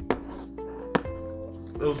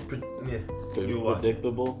was yeah. You watch it.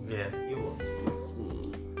 Predictable. Yeah, you will.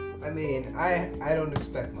 I mean, I don't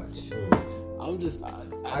expect much. I'm just.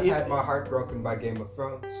 I've had my heart broken by Game of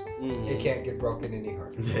Thrones. Mhm. It can't get broken any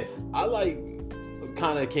harder. I like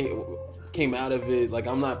kind of came out of it like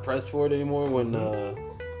I'm not pressed for it anymore when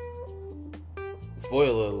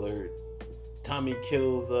spoiler alert, Tommy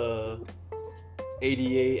kills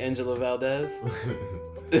ADA Angela Valdez.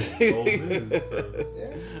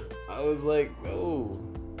 Yeah. I was like, oh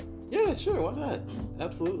yeah, sure, why not?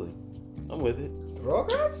 Absolutely, I'm with it.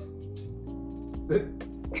 Rogas?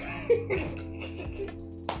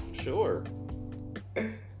 Sure.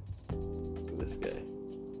 This guy.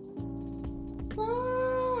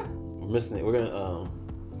 We're missing it. We're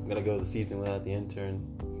gonna go the season without the intern.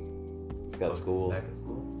 He's got school. Back in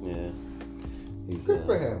school. Yeah. He's Good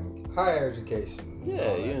for him. Higher education. Yeah,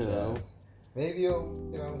 all that you know. jazz. Maybe you'll,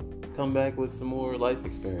 come back with some more life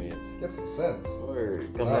experience. get some sense. Or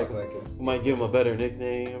come I back. was thinking. We might give him a better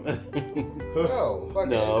nickname. No, fucking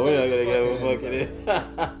No, we're not gonna give him fucking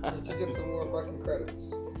fucking You should get some more fucking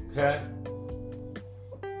credits. Okay.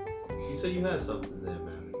 You said you had something there,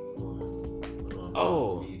 man.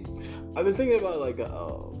 Oh. I've been thinking about like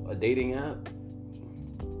a dating app,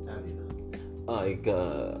 How do you know? like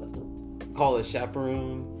call it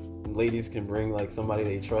Chaperone. Ladies can bring like somebody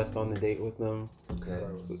they trust on the date with them, Okay.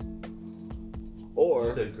 Gross. or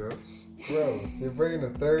You said girls. Gross. You're bringing a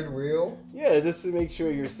third wheel? yeah, just to make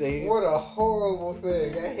sure you're safe. What a horrible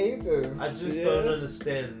thing. I hate this. I just Yeah. don't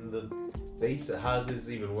understand the basic. How does this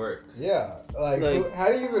even work? Yeah. Like Like- how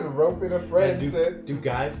do you even rope in a friend? Do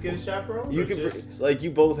guys get a chaperone? You or can just... like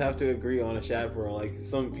you both have to agree on a chaperone. Like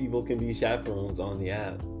some people can be chaperones on the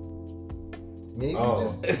app. Maybe Oh.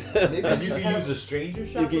 just maybe And you just can have- use a stranger You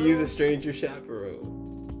chaperone. can use a stranger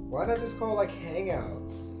chaperone. Why not just call like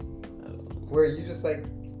hangouts? I don't know. Where you just like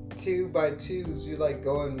 2x2s, you like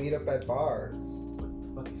go and meet up at bars. What the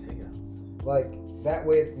fuck is hangouts? Like that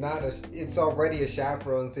way it's not it's already a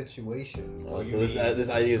chaperone situation. Oh, you so this mean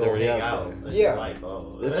idea is go already hang out there. That's Yeah. your life.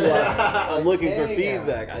 Oh. This is why I'm looking for Hang out.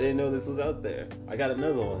 feedback. I didn't know this was out there. I got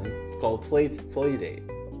another one called Playdate.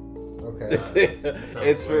 Okay.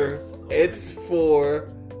 It's for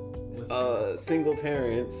Listen. single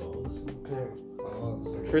parents. Oh, listen to parents. Oh,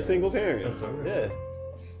 For single parents, yeah.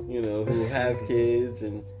 You know, who have kids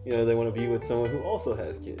and they want to be with someone who also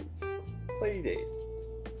has kids. Playdate.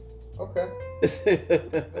 Okay.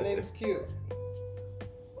 The name's cute.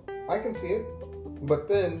 I can see it. But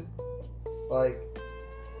then, like,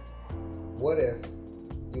 what if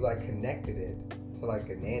you like connected it to like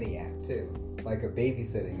a nanny app too? Like a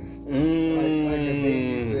babysitting. Like a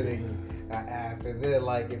babysitting app. And then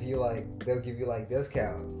like if you like they'll give you like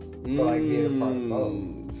discounts for like being a part of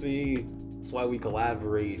both. See, that's why we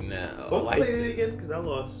collaborate now. Go I like play it this. again because I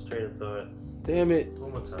lost train of thought. Damn it.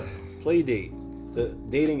 One more time. Playdate. It's a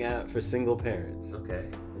dating app for single parents. Okay.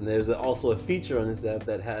 And there's also a feature on this app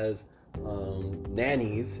that has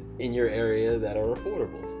nannies in your area that are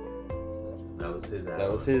affordable. That was his add-on.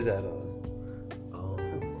 That was his add-on.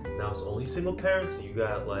 Now it's only single parents. So you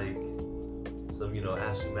got like some,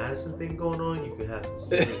 Ashley Madison thing going on. You could have some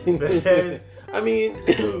single parents. I mean,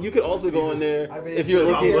 you could also go in there I mean, if you're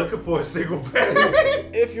I'm looking. looking for a single parent.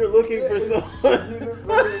 If you're looking for someone.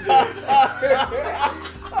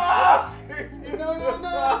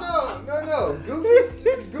 No.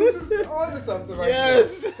 Goose is on to something right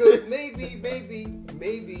Yes. now. Because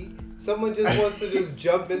maybe someone just wants to just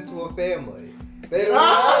jump into a family. They don't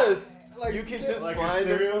Yes. like You can skip- just Like find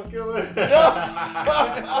a serial killer.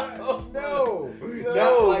 No, No,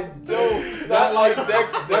 not like don't. Not like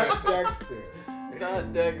Dexter. Dexter.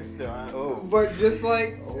 Not Dexter. But just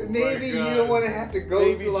like Oh maybe my you God. don't want to have to go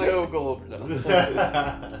Maybe through Joe like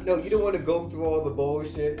Goldberg. no, you don't want to go through all the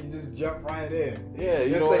bullshit. You just jump right in. Yeah, you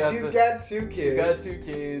It's don't like have she's to. got 2 kids. She's got 2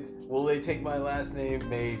 kids. Will they take my last name?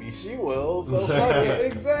 Maybe she will. So fuck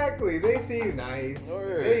it. Exactly. They seem nice.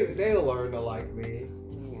 Word. They'll learn to like me.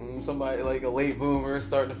 Somebody like a late boomer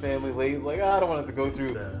starting a family late is like, I don't want to have to go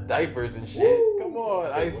through diapers and shit. Woo. Come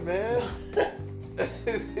on, Iceman.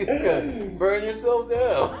 You gotta burn yourself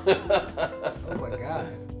down. Oh my god.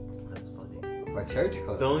 That's funny. My church The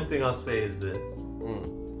club. only thing I'll say is this.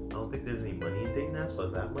 Mm. I don't think there's any money in dating apps, or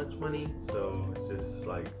that much money. So it's just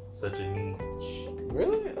like such a niche.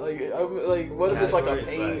 Really? Like, what if it's like a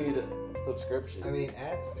Categories, paid subscription? I mean,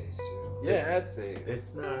 ad space too. yeah, ad space.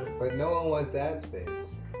 It's not. But no one wants ad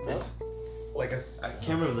space. It's like I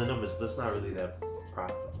can't remember the numbers, but it's not really that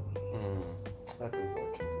profitable. That's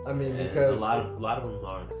unfortunate. I mean, And because a lot of them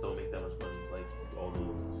don't make that much money, like all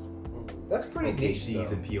those that's pretty niche OKCs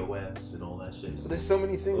though. and POS and all that shit. But there's so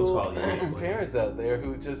many single Those probably make money. parents out there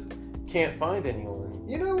who just can't find anyone.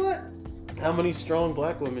 You know what? How many strong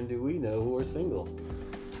black women do we know who are single?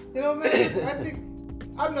 You know, man, I think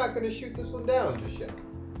I'm not gonna shoot this one down just yet.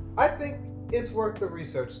 I think it's worth the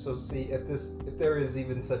research to see if there is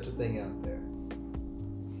even such a thing out there.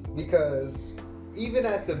 Because even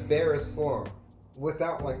at the barest form,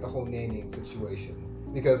 without like the whole nannying situation,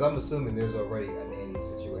 because I'm assuming there's already a nanny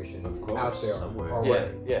situation Of course, out there somewhere.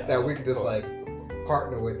 already Yeah, that we could of just course. like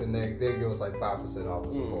partner with, and they give us like 5% off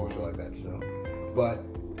or some bullshit like that, you know. But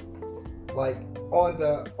like on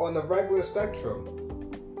the regular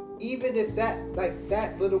spectrum, even if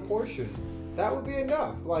that little portion, that would be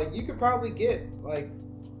enough. Like you could probably get like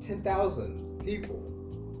 10,000 people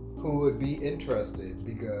who would be interested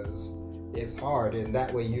because it's hard, and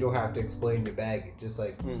that way you don't have to explain your baggage. Just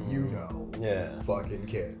like you know, Yeah. fucking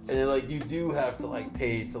kids. And then, like, you do have to like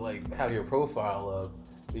pay to like have your profile up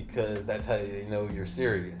because that's how they know you're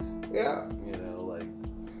serious. Yeah. You know, like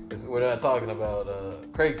we're not talking about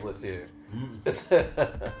Craigslist here. It's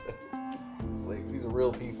like these are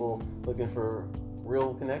real people looking for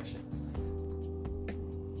real connections.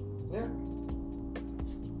 Yeah.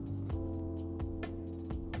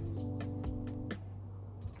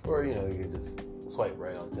 Or you know, you can just swipe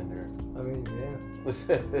right on Tinder. I mean, yeah.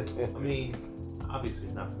 I mean, obviously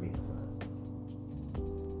it's not for me.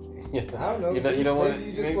 Yeah. I don't know. You don't want Maybe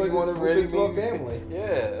you to. just Maybe want you want to to move really into a maybe- family.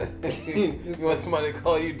 Yeah. You want somebody to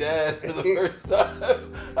call you dad for the first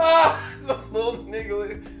time. Ah, some little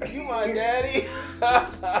nigga. Like, you my daddy.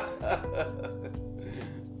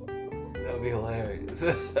 That'd be hilarious.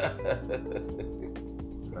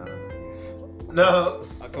 No.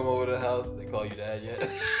 I come over to the house. They call you dad yet?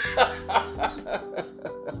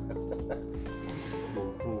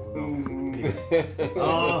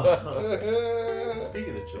 Oh.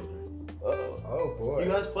 Speaking of children, Uh-oh. Oh boy. you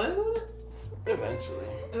guys planning on it? Eventually.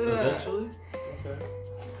 Eventually? Okay.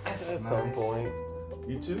 At some nice. point.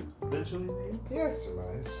 You too? Eventually, maybe? Yes,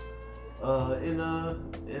 nice.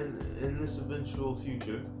 In this eventual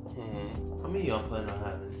future, Hmm. how many y'all plan on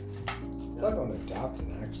having? Plan on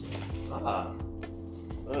adopting, actually. Ah,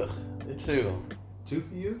 Ugh. it's 2. 2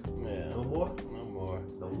 for you? Yeah. No more? No more.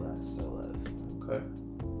 No less. No less. Okay.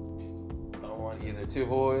 I want either 2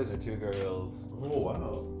 boys or 2 girls. Oh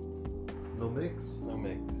wow. No mix. No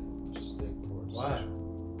mix. Interesting. Why?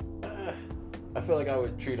 I feel like I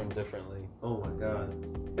would treat them differently. Oh my god.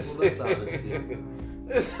 Well, that's honesty.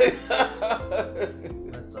 That's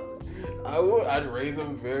honesty. I'd raise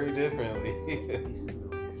them very differently.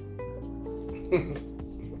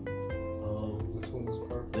 This one was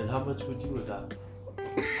perfect. Then how much would you adopt?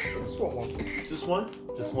 Just want one. Just one?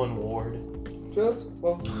 Just 1 ward. Just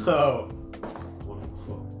one. Oh.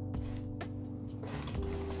 Wonderful.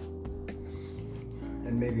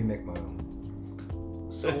 And maybe make my own.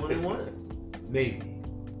 So 1 and 1? Maybe.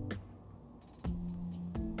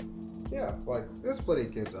 Yeah, like there's plenty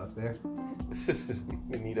of kids out there.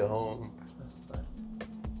 We need a home. That's a fact.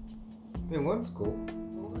 And one's cool.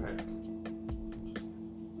 Alright.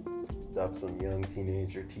 Adopt some young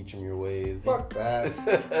teenager, teach him your ways. Fuck that.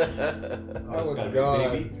 That Oh, it's was gotta be a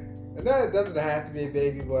gone. baby? And no, it doesn't have to be a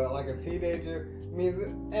baby, but like a teenager means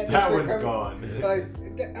That one's gone. Like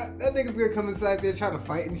that nigga's gonna come inside there trying to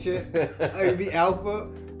fight and shit. Like be alpha.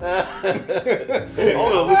 I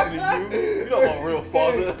want to listen to you. You're not my real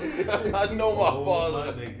father. I know my Oh,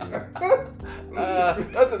 father.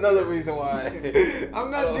 nigga. That's another reason why I'm I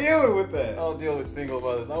not don't- dealing with I that. don't deal with single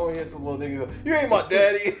mothers. I want to hear some little niggas go, you ain't my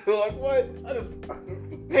daddy. Like, what? I just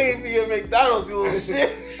paid for your McDonald's, you little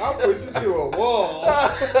shit. I'll put you through a wall.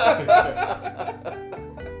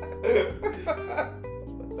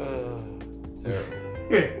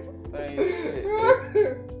 Terrible. Ain't shit.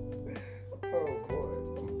 Oh boy.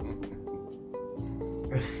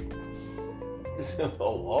 It's a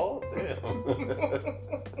wall? Damn.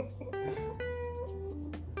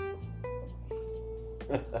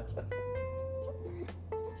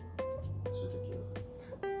 It's ridiculous.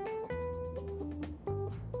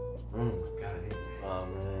 Oh my god. Oh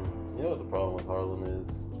man. You know what the problem with Harlem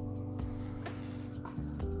is?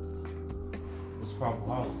 What's the problem with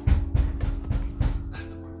Harlem?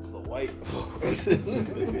 The white folks.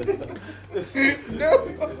 No.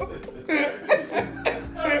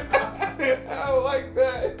 I don't like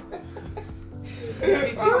that.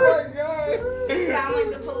 Oh my god. Sound like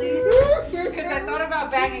the police? Because I thought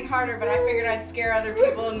about banging harder, but I figured I'd scare other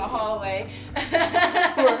people in the hallway. I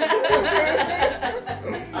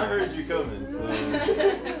heard you coming, so.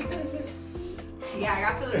 Yeah, I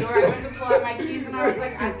got to the door, I went to pull out my keys, and I was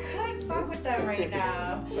like, I could fuck with them right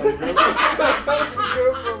now. Good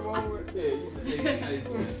for a moment. Yeah, you take it nice,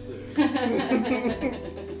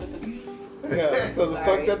 Yeah, so the Sorry.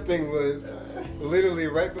 fucked up thing was literally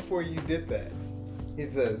right before you did that. He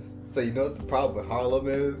says, so you know what the problem with Harlem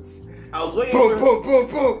is? I was waiting Boom, for boom, boom,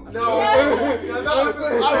 boom. No, I was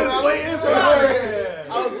waiting for her.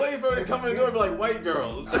 I was waiting for her to come in the door and be like, white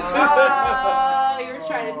girls. Oh, you were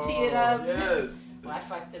trying to tee it up. Yes. Well, I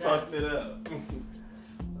fucked it up. Fucked it up.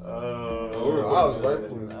 I was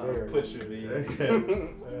rightfully scared. Pusher me.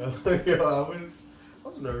 Yo, I was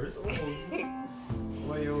nervous.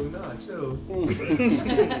 Well, yo, nah, chill. I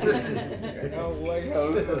don't like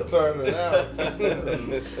how this is turning out.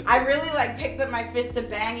 I really like picked up my fist to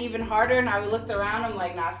bang even harder, and I looked around. I'm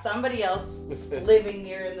like, nah, somebody else living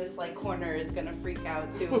here in this like corner is gonna freak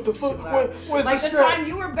out too. What the fuck? Too loud. Where's Like the the strap? time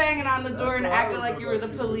you were banging on the door and That's what I acting like you were the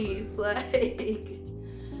remember. police, like.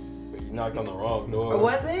 You knocked on the wrong door. Or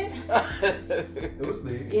was it? It was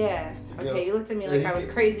me. Yeah. Okay, Yeah. you looked at me like Yeah, I was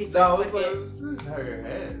you- crazy for No, a it was like, second. this is her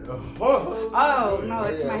hand. Oh, no,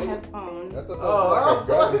 it's Yeah, my look- headphones. That's supposed to like a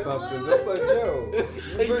gun or something. Just like, yo,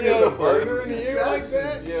 you bringing Yo, a burger in here like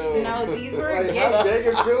that? Yo. No, these were Like, how gifts. dang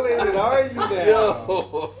affiliated are you now?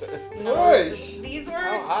 Yo. Push. These How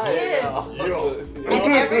were high gifts. y'all? And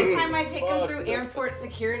every time I take them Fuck. through airport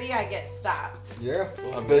security, I get stopped. Yeah.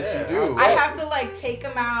 I bet you do. I have to like take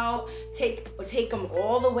them out, take them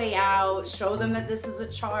all the way out, show them that this is a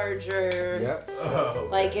charger. Yep. Oh,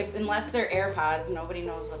 Like unless they're AirPods, nobody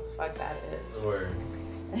knows what the fuck that is. word.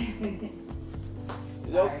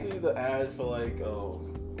 Y'all Sorry. see the ad for like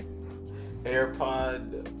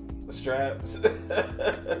AirPod straps? Doesn't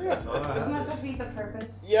that defeat the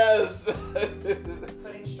purpose? Yes.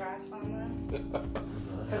 Putting straps on them?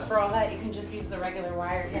 Because for all that, you can just use the regular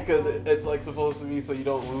wired Because headphones. it's like supposed to be so you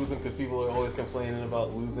don't lose them because people are always complaining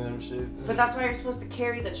about losing them shits. But that's why you're supposed to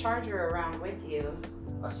carry the charger around with you.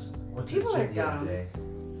 I went to People the are gym the other dumb. day,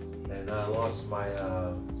 and I lost my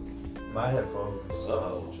my headphones, which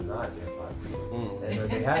are not AirPods, and then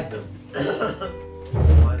they had them.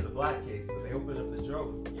 Mine's a black case, but they opened up the drawer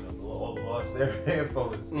with all the lost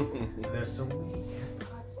earphones, and there's so many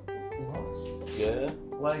AirPods lost. Yeah.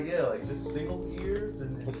 Like just single ears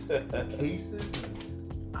and cases. And,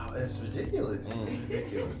 it's ridiculous. It's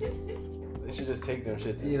ridiculous. They should just take them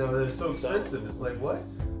shits. You know, they're so Sell. expensive. It's like what?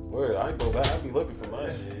 Word, I go back. I'd be looking for my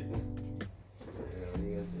shit. Yeah, what are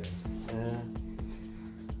you gonna do?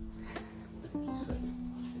 Yeah. You say?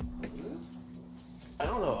 I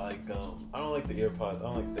don't know. Like, I don't like the AirPods. I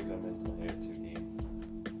don't like sticking them in my hair too deep.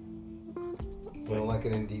 You don't like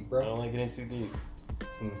it in deep, I bro? don't like it in too deep.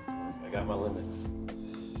 I got my limits.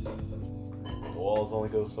 The walls only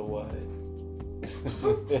go so wide.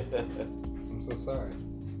 I'm so sorry.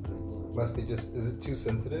 Must be just, is it too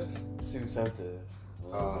sensitive? It's too sensitive.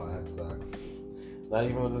 Oh, that sucks. Not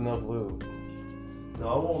even with enough lube. No,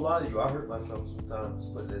 I won't lie to you. I hurt myself sometimes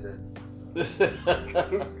putting it in. Do you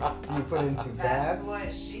put it in too That's fast?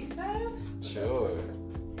 what she said? Sure.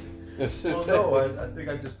 Well, no, I think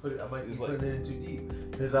I just put it. I might be It's like- putting it in too deep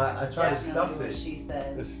because I try to stuff Definitely what it. she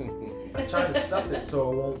said. I try to stuff it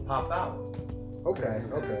so it won't pop out. Okay,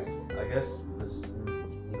 okay. I guess this,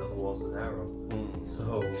 the walls are narrow.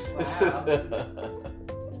 So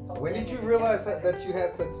When did you realize that you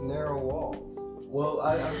had such narrow walls? well,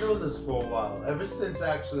 I've known this for a while. Ever since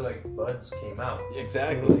actually like Buds came out.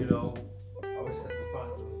 Exactly. You know, I always had to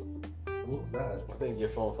find. What was that? I think your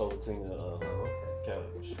phone fell between the Oh, okay.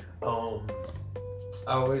 couch.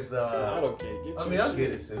 I always. It's not okay. Get I your mean, I'll shit.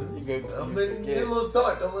 get it soon. You go. I'm You in forget. middle of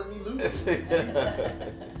thought. Don't let me lose. Yeah.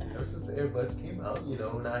 Ever since the earbuds came out,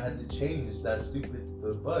 and I had to change the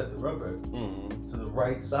rubber, to the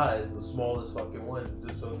right size, the smallest fucking one,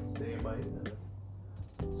 just so it can stay in my ear.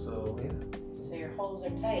 So yeah. So your holes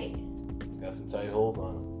are tight. Got some tight holes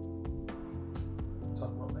on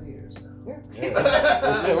Talking about my ears now. Yeah. them.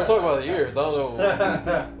 Yeah, we're talking about the ears. I don't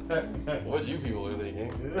know what you people are thinking.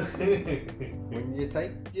 When you're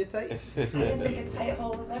tight, you're tight. I didn't think a tight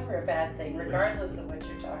hole was ever a bad thing, regardless of what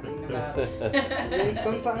you're talking about. I mean,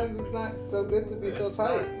 sometimes it's not so good to be so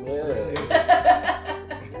tight. Yeah.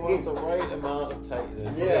 You want the right amount of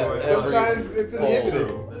tightness. Yeah, in sometimes every it's hole.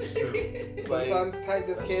 inhibiting. That's true. Like, Sometimes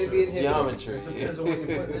tightness can be it's inhibiting. geometry. It depends on what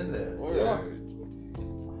you're putting in there. Word.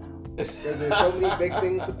 Because there's so many big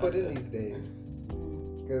things to put in these days.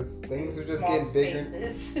 Because things are just Small getting bigger.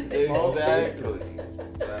 spaces. Small Exactly. spaces.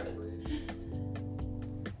 Exactly.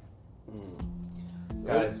 So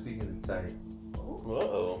Guys, speaking of tight.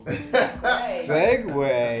 Whoa. Right.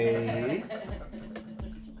 Segway.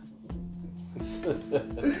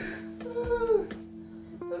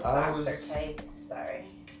 Those I socks was- are tight. Sorry.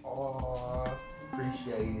 Aw.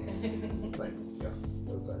 Appreciate it. Like, yeah,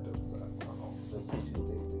 those are.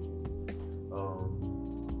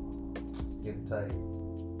 It's getting tight.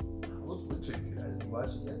 I was with you guys. You watch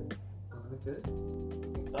it yet? Wasn't it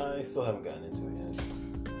good? I still haven't gotten into it yet.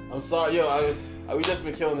 I'm sorry, yo. We just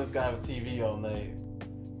been killing this guy with TV all night.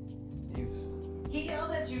 He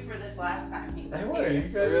yelled at you for this last time he was Hey, what are here. you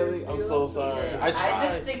guys? Really? I'm so sorry. I tried. I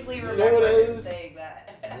distinctly You know remember what it him is? saying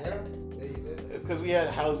that. Yeah, you did. It's because we had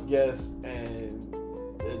house guests and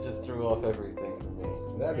it just threw off everything for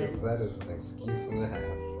me. That is an excuse and a half.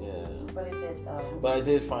 Yeah. But it did though. But I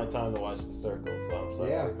did find time to watch The Circle, so I'm sorry.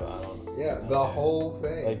 Yeah. But I don't, Yeah, the whole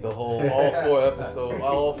thing. Like the whole, all 4 episodes,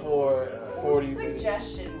 all 4 40 Whose minutes.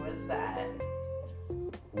 suggestion was that?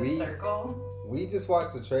 The we circle? we just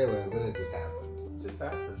watched the trailer and then it just happened. It just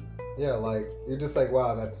happened. Yeah, like you're just like,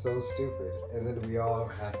 wow, that's so stupid. And then we all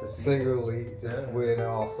Have to see. singularly just Yeah. went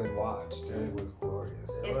off and watched, and it was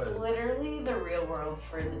glorious. Yeah. It's literally the real world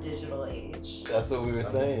for the digital age. That's what we were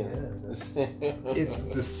saying. Yeah, It's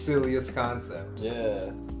the silliest concept.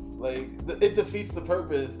 Yeah. Like, it defeats the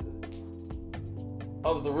purpose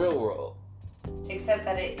of the real world. Except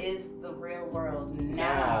that it is the real world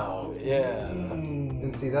now. Yeah.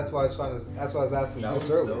 And see, that's why I was asking That was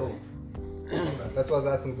Goose earlier. dope. That's why I was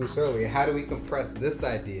asking Goose earlier. How do we compress this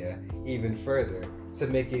idea even further to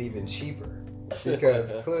make it even cheaper?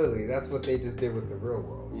 Because clearly, that's what they just did with the real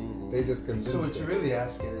world. Mhm. They just So convinced what you're it. really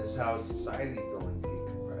asking is how is society going to be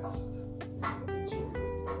compressed?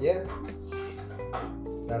 Yeah.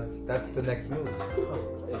 That's the next move.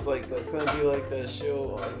 It's gonna be like that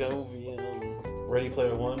show, like that movie, Ready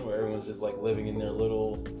Player One, where everyone's just like living in their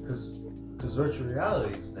little. Because virtual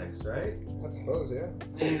reality is next, right? I suppose, yeah.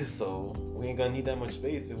 So we ain't gonna need that much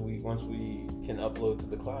space once we can upload to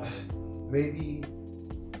the cloud. Maybe.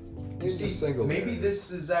 You It's see, just single maybe layer. this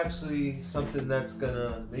is actually something that's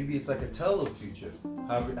gonna. Maybe it's like a tele future.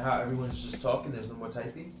 How everyone's just talking. There's no more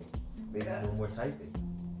typing. Maybe Yeah. no more typing.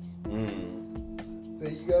 So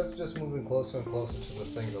you guys are just moving closer and closer to the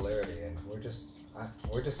singularity, and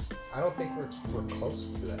I don't think we're close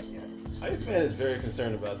to that yet. Iceman is very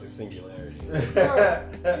concerned about the singularity.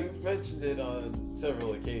 You've mentioned it on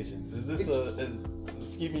several occasions. Is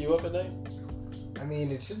this keeping you up at night? I mean,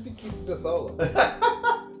 it should be keeping us all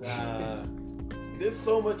up. There's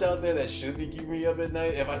so much out there that should be keeping me up at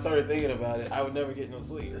night. If I started thinking about it, I would never get no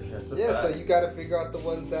sleep. That's a Yeah, so fact. you got to figure out the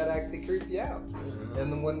ones that actually creep you out, Mhm.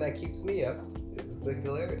 and the one that keeps me up is the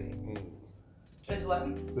singularity. Is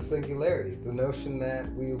what? The singularity, the notion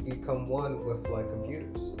that we will become one with like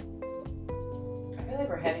computers. I feel like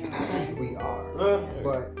we're heading that way. We are, Uh,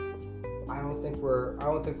 but I don't think we're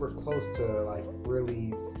close to like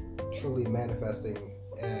really, truly manifesting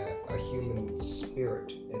a human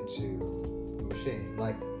spirit into a machine.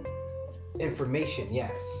 Like information,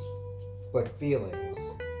 yes, but feelings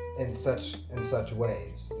in such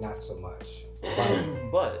ways, not so much.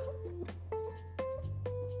 But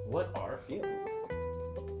what are feelings?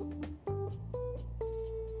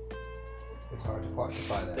 It's hard to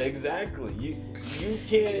quantify that. Exactly. You Need a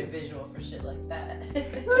can't visual for shit like that.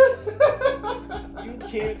 you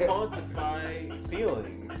can't quantify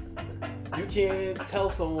feelings. You can't tell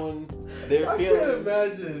someone their I feelings. can't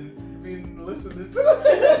imagine being listening to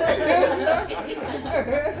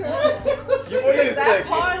You wait a That second.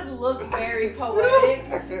 pause looked very poetic,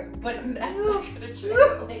 but that's not gonna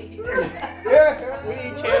translate. We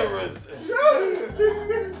need cameras.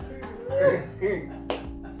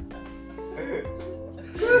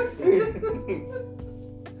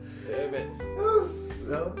 Damn it.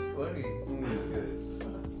 That was funny. That's good.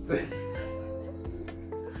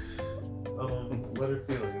 What are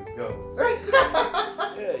feelings? Go.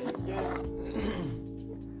 Yeah,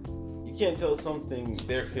 you can't tell something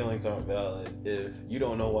their feelings aren't valid if you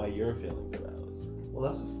don't know why your feelings are valid. Well,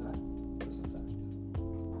 that's a fact.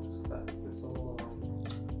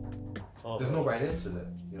 There's no right answer there.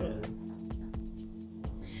 You know? Yeah.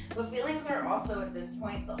 But feelings are also at this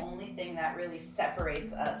point the only thing that really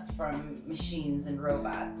separates us from machines and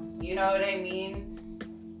robots. You know what I mean?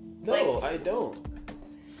 No, I don't.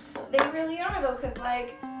 They really are though, because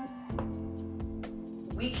like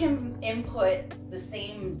we can input the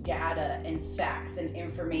same data and facts and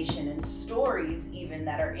information and stories even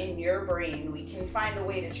that are in your brain. We can find a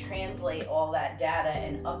way to translate all that data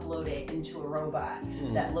and upload it into a robot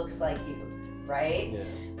that looks like you, right? Yeah.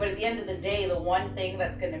 But at the end of the day, the one thing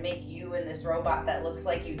that's going to make you and this robot that looks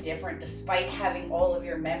like you different, despite having all of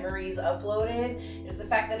your memories uploaded, is the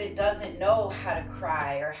fact that it doesn't know how to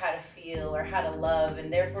cry or how to feel or how to love,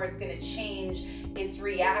 and therefore it's going to change its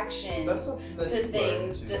reactions to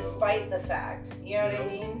things despite the fact. You know what I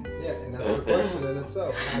mean? Yeah, and that's the question in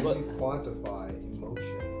itself. How do you quantify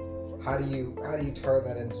emotion? How do you turn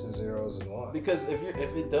that into zeros and ones? Because if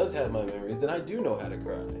it does have my memories, then I do know how to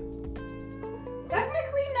cry.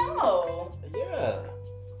 Technically, no. Yeah.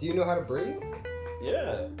 Do you know how to breathe?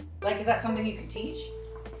 Yeah. Like, is that something you could teach?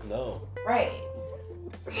 No. Right.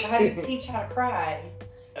 So how do you teach how to cry?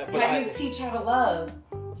 How do you teach how to love?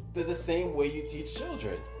 The same way you teach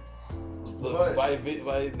children. But- By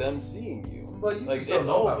them seeing you. But you Like, still it's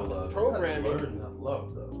know all how to love. programming. You have to learn how to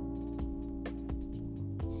love, though.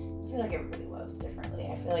 I feel like everybody loves differently.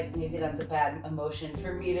 I feel like maybe that's a bad emotion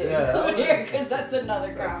for me to Yeah, include here because that's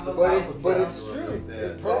another That's combo. the- But it's Right true.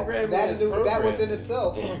 there. Programming that is that programming. within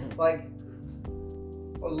itself, like,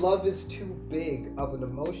 love is too big of an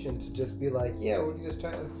emotion to just be like, yeah, we can just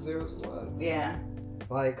turn it into zeros and ones. Yeah,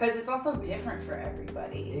 Like, because it's also different for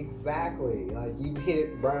everybody. exactly. Like, you hit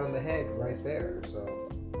it right on the head right there. So,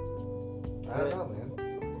 I don't know, man.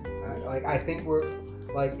 I think we're,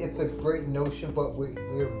 like, it's a great notion, but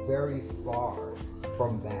we're very far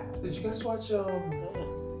from that. Did you guys watch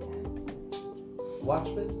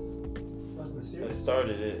Watchmen? Wasn't the I series?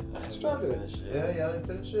 started it. I haven't Started it. finished it. Yeah, y'all didn't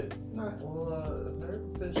finish it? No. Well, I never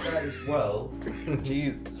finished that as well.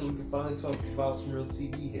 Jesus. So we can finally talk about some real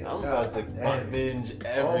TV here. I'm God about to damn it. binge All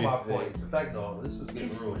everything. my points. In fact, no, this is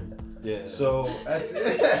getting ruined. Yeah. So,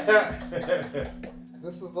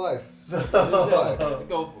 This is life. so,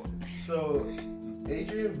 Go for it. so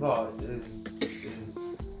Adrian Vaught is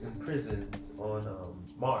imprisoned on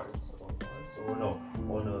Mars. On Mars? Or no,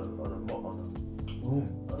 on a moon.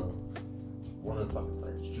 One of the fucking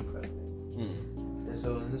planets, Jupiter, I think. And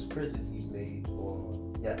so in this prison, he's made,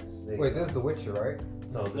 Wait, this is The Witcher, right?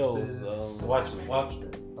 No, this No, is Watchmen.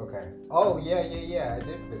 Watchmen. Okay. Oh, yeah. I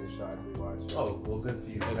did finish Watchmen. Oh, well, good for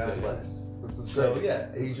you. Okay. God bless. This is So great. yeah,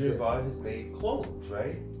 This is Adrian great. Vaught has made clones,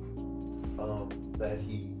 right? That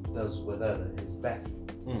he does with his back.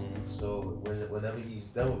 So whenever he's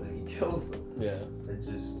done with it, he kills them Yeah. and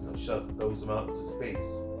just throws them out into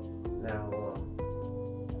space. Now,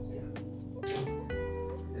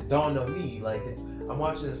 it dawned on me like I'm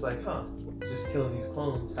watching this like, just killing these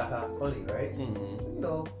clones, haha, funny, right? You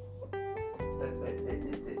know,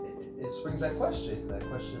 it springs that question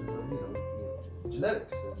of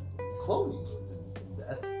genetics and cloning and the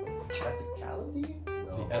ethicality,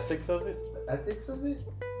 The ethics of it? the ethics of it.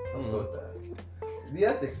 Let's go with that. The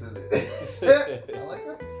ethics of it. I like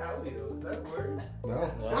ethicality though. Is that a word?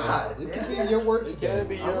 No. God, It can be your word It today. can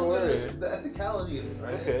be your word. The ethicality of it,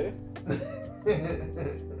 right? Okay.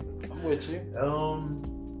 I'm with you.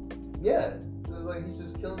 Yeah. So it's like he's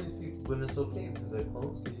just killing these people, but it's okay because they're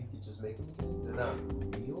clones. Because you could just make them again. They're not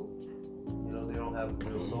real. They don't have a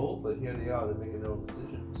real soul, but here they are. They're making their own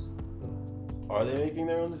decisions. Are they making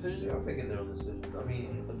their own decisions? They're making their own decisions. I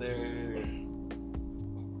mean, Their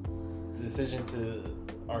decisions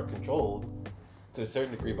are controlled to a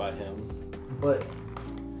certain degree by him. but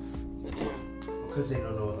because they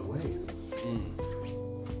don't know other way,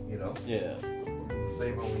 Yeah.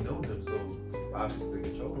 they've only known him, so obviously they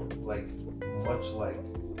control him. Like much like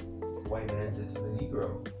white man did to the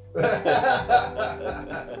Negro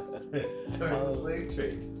during the slave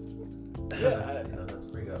trade. Yeah, I don't have to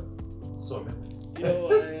bring up sore memories.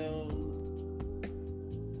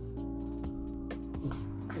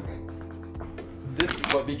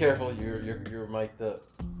 But be careful. You're mic'd up.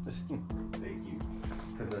 Thank you,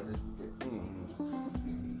 because I did forget.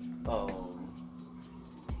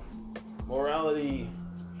 Morality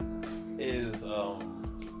is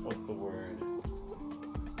what's the word?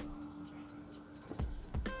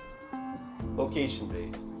 Location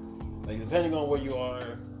based. Like depending on where you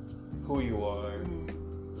are, who you are,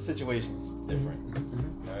 the situation's different.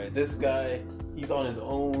 All right, this guy, he's on his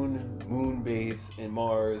own moon base in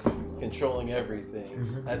Mars, controlling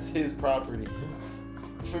everything. That's his property.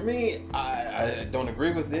 For me, I don't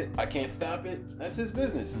agree with it. I can't stop it. That's his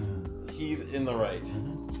business. He's in the right.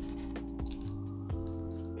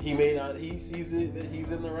 he may not. He sees it that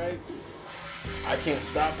he's in the right. I can't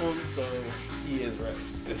stop him, so he is right.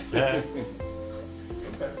 It's okay.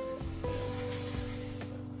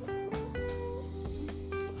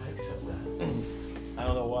 I accept that. I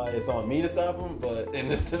don't know why it's on me to stop him, but in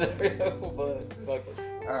this scenario, but fuck it.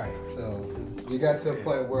 All right, so we got to a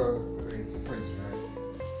point where it's a prison, right?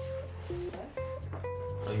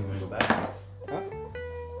 Oh, you want to go back? Huh?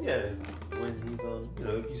 Yeah, when he's on,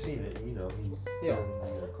 if you've seen it, he's Yeah.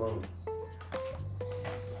 on the clones.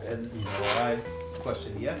 And, I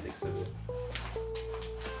question the ethics of it.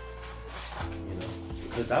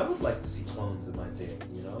 Because I would like to see clones in my day,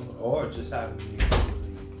 or just having the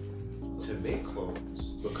ability to make clones.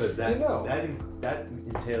 Because that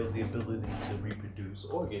entails the ability to reproduce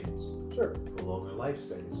organs Sure. for longer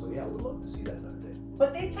lifespan. So, yeah, I would love to see that in our day.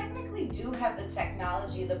 But they technically do have the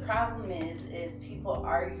technology. The problem is people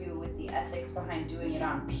argue with the ethics behind doing it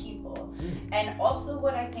on people. And also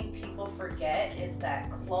what I think people forget is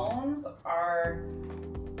that clones are...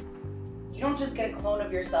 You don't just get a clone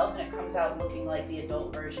of yourself and it comes out looking like the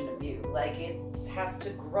adult version of you. Like, it has to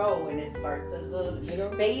grow and it starts as a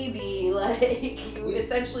baby. Like, you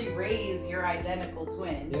essentially raise your identical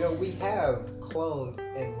twin. We have cloned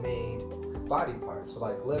and made body parts,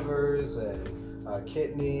 like livers and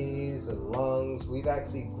kidneys and lungs. We've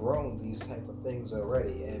actually grown these type of things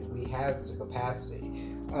already, and we have the capacity,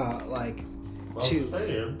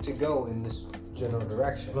 to go in this general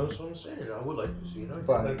direction. That's what I'm saying. I would like to see It all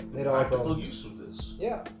practical goes. use of this.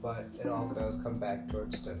 Yeah, but it all does come back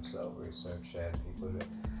towards stem cell research and people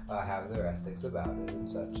have their ethics about it and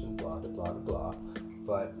such and blah blah blah blah.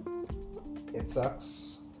 But it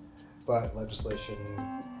sucks. But legislation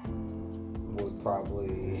would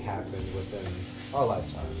probably happen within our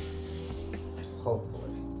lifetime. Hopefully.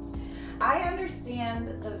 I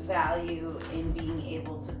understand the value in being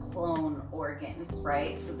able to clone organs,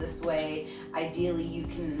 right? So this way, ideally, you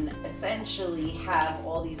can essentially have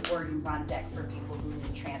all these organs on deck for people who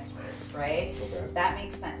need transfers, right? Okay. That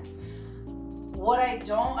makes sense. What I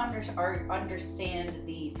don't understand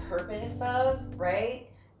the purpose of, right?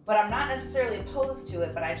 But I'm not necessarily opposed to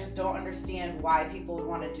it, but I just don't understand why people would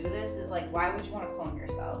want to do this. Is like, why would you want to clone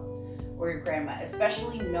yourself or your grandma?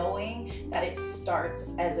 Especially knowing that it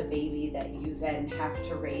starts as a baby that you then have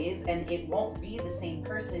to raise, and it won't be the same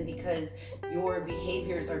person because your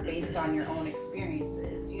behaviors are based on your own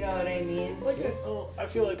experiences. You know what I mean? I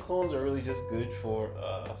feel like clones are really just good for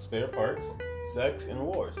spare parts, sex, and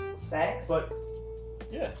wars. Sex? But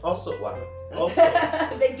yeah. Also, wow.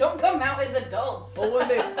 They don't come out as adults. Well,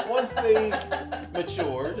 once they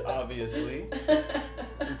matured, obviously,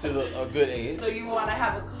 to a good age. So you want to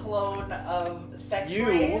have a clone of sex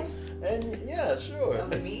slaves? And yeah, sure.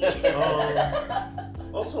 Of me?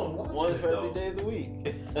 Also on Watchmen, one for every day of the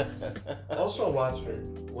week. Also on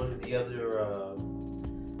Watchmen, one of the other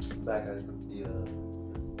bad guys, the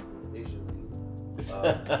Asian lady,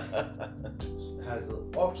 has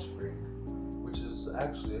an offspring, which is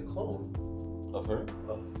actually a clone of her,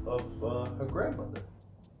 of her grandmother.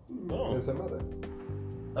 Oh. It's her mother.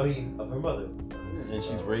 I mean, of her mother. And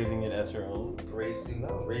she's raising it as her own. Raising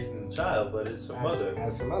the child, but it's her mother.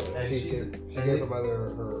 As her mother. And she gave her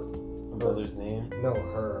mother her mother's name. No,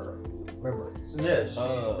 her memories. Yeah,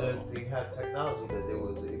 they had technology that they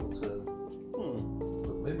was able to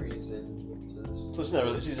put memories into this. So she's not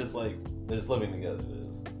really. She's just like they're just living together.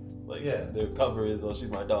 Their cover is she's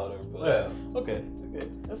my daughter. But, okay. That's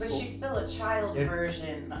but cool. she's still a child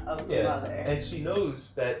version of the mother. And she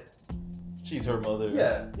knows that she's her mother.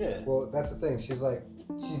 Yeah. Well, that's the thing. She's like,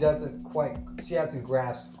 she hasn't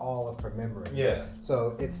grasped all of her memories. Yeah.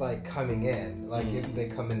 So it's like coming in, they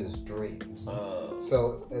come in as dreams.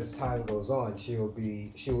 So as time goes on, she will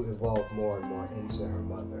evolve more and more into her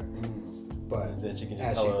mother. But and then she can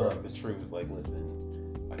just tell her the truth. Like,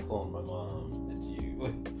 listen, I cloned my mom. It's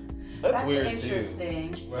you. That's weird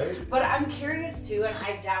interesting. too, right? But I'm curious too, and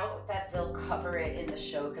I doubt that they'll cover it in the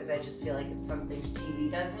show because I just feel like it's something TV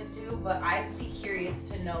doesn't do. But I'd be curious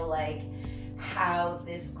to know how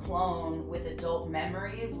this clone with adult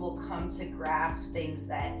memories will come to grasp things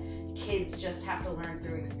that kids just have to learn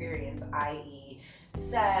through experience, i.e.,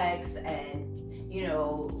 sex and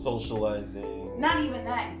socializing. Not even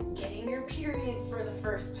that, getting your period for the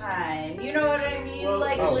first time. You know what I mean? Well,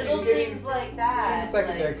 little things like that. She's a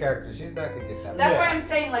secondary character. She's not gonna get that. That's why I'm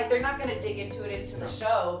saying they're not gonna dig into it into the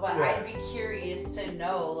show, but I'd be curious to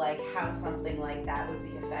know how something like that would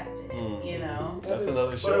be affected. You know? That's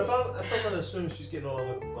another show. But if I'm gonna assume she's getting all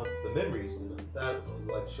the memories, that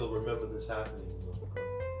she'll remember this happening.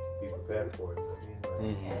 Be prepared for it.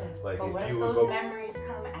 Yes. But what if those memories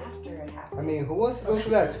come after it happens? I mean, who wants to go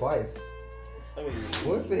through that twice? I mean,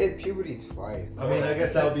 Wants to hit puberty twice. I mean, I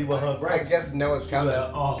guess that would be one of her I gripes. guess no, it's She'd be coming.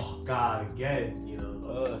 like, oh God, again, you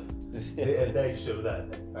know. And then you show that.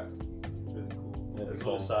 Really cool. Yeah, As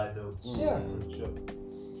cool. little side notes. Yeah. Sure.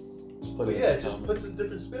 Put But it yeah, in it the just comments. puts a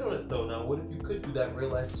different spin on it though. Now, what if you could do that in real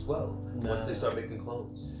life as well? Once they start making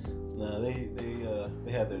clones. Nah,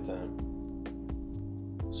 they had their time.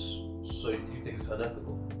 So you think it's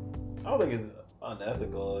unethical? I don't think it's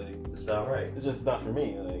unethical. Like, It's not right. it's just not for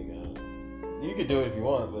me. Like, you could do it if you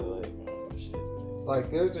want, but like, shit. Like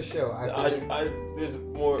there's a show.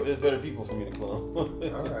 There's better people for me to clone.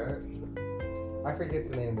 All right. I forget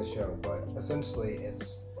the name of the show, but essentially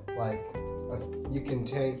it's like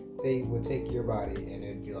they would take your body and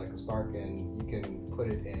it'd be like a spark, and you can put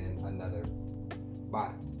it in another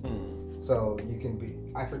body. So you can be.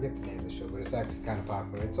 I forget the name of the show, but it's actually kind of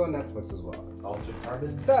popular. It's on Netflix as well. Altered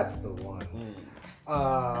carbon. That's the one.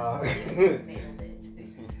 Nailed it.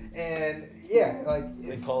 And yeah, like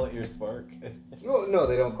They it's, call it your spark. well, no,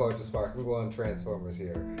 they don't call it the spark. We're going Transformers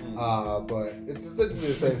here, but it's essentially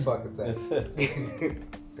the same fucking thing.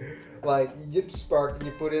 Like you get the spark and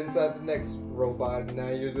you put it inside the next robot, and now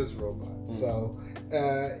you're this robot. So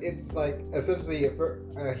it's like essentially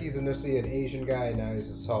he's initially an Asian guy, and now he's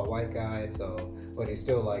a tall white guy. So, but he's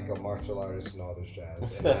still like a martial artist and all this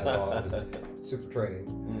jazz, and has all of his super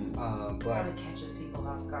training. But Probably catches people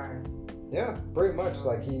off guard. yeah, pretty much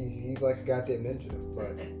like he's like a goddamn ninja,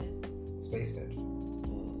 but space ninja.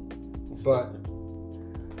 But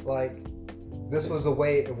like this was a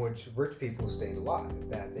way in which rich people stayed alive,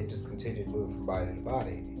 that they just continued to move from body to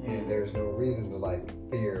body, and there's no reason to like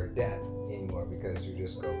fear death anymore because you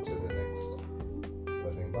just go to the next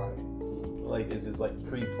living body. Like, is this like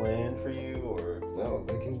pre-planned for you, or No,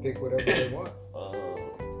 they can pick whatever they want.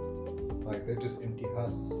 to Like they're just empty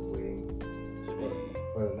husks waiting be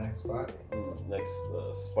for the next body. next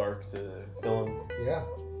spark to fill him? Yeah.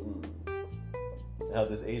 How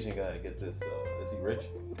this Asian guy get this? Is he rich?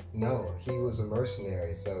 No, he was a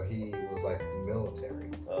mercenary, so he was like military.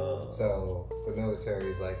 So the military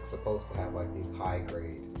is like supposed to have like these high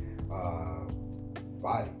grade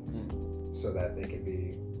bodies so that they can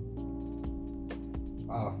be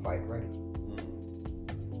fight ready.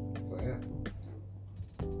 So yeah.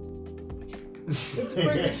 It's a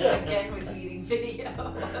pretty good show. Again with eating video.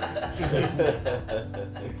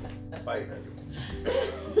 Fight.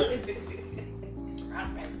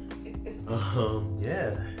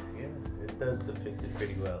 Yeah, it does depict it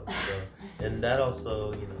pretty well. So, and that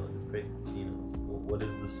also, depicts, what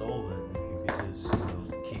is the soul then? If you could just,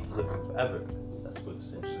 keep living forever, because that's what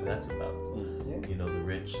essentially that's about. Yeah. The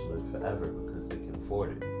rich live forever because they can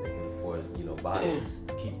afford it. They can afford, bodies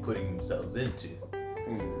to keep putting themselves into.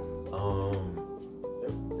 And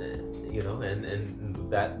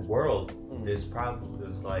that world is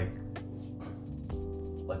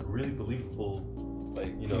like really believable.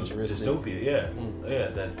 Like Dystopia,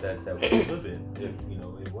 that we live in, if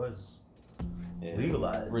it was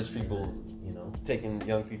legalized. Rich people, taking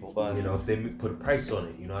young people bodies. If they put a price on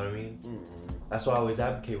it, you know what I mean. That's why I always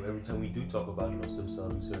advocate every time we do talk about stem cell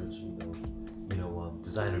research,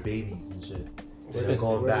 designer babies and shit.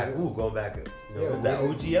 Going back, is that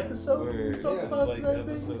OG episode? We talked about like designer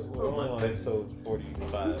babies. episode 45. We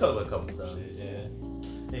talked about a couple times. Shit, yeah.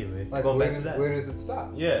 Anyway, Like going back to that. where does it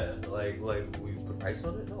stop? Yeah, like we put price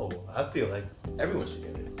on it? No, I feel like everyone should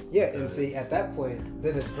get it. Yeah, and see at that point,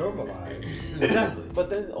 then it's normalized. Exactly. But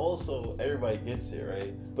then also everybody gets it,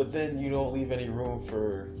 right? But then you don't leave any room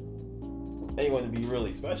for anyone to be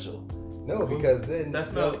really special. No, because then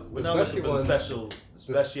That's not. We're not looking for the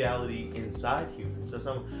speciality inside humans. That's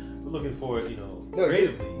not. We're looking for it,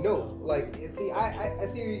 creatively. Like see, I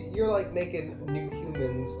see you're like making new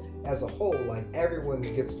humans as a whole. Like everyone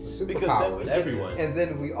gets the superpowers, everyone, and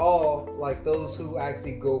then we all like those who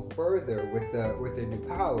actually go further with their new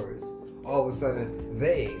powers. All of a sudden,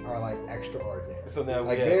 they are like extraordinary. So now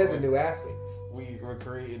like they're the new athletes. We're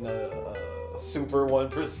creating a super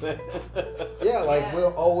 1%. Yeah, like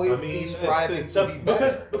we'll always be striving to be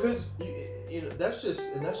better. Because that's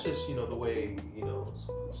just the way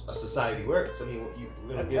a society works. I mean,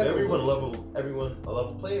 we're gonna give everyone a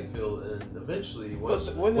level playing field, and eventually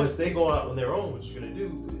once they go out on their own, what you're gonna do?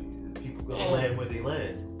 People gonna land where they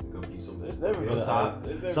land. They're gonna be There's never on gonna top.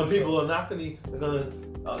 Some people are not gonna. They're gonna.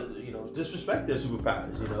 Disrespect their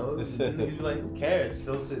superpowers, and be like, who cares?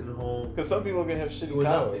 Still sitting at home. Because some people are gonna have shitty Doing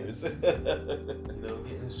powers.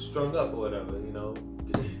 Getting strung up or whatever,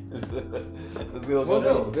 It's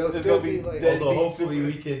they'll be like. Although hopefully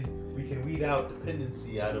we can weed out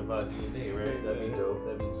dependency out of our DNA, right? That'd be dope.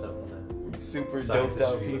 That'd be something. Super doped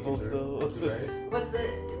out people still. Right? But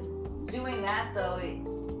doing that though,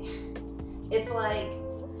 it's like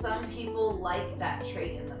some people like that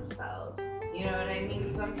trait in themselves. You know what I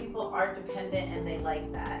mean? Some people are dependent and they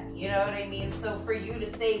like that. You know what I mean? So for you to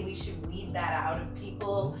say we should weed that out of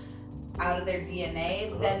people, out of their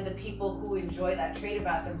DNA, then the people who enjoy that trait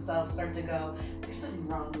about themselves start to go, there's nothing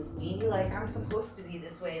wrong with me. Like, I'm supposed to be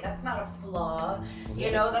this way. That's not a flaw.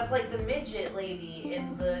 You know, that's like the midget lady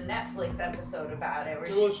in the Netflix episode about it,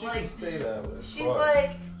 where she's she like, can stay that way. she's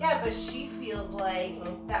like, yeah, but she feels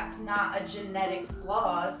like that's not a genetic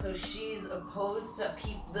flaw, so she's opposed to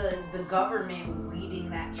the government weeding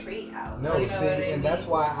that trait out. No, You know see, what I and mean? that's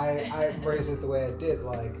why I phrased it the way I did,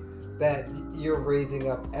 like that you're raising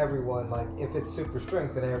up everyone. Like if it's super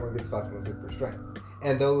strength, then everyone gets fucking with super strength,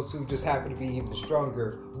 and those who just happen to be even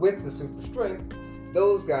stronger with the super strength,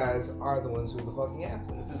 those guys are the ones who are the fucking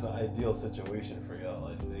athletes. This is an ideal situation for y'all.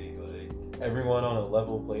 I see, like everyone on a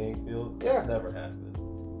level playing field. Yeah. It's never happened.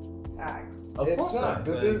 Facts. Of It's course not. not.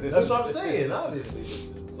 This Like, is- That's what I'm saying. Obviously,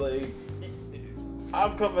 this is Like,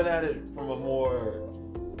 I'm coming at it from a more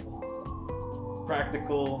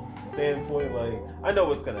practical standpoint. Like, I know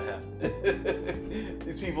what's gonna happen.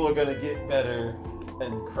 These people are gonna get better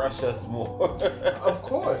and crush us more. of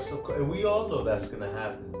course, and we all know that's gonna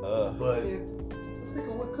happen. But Yeah. let's think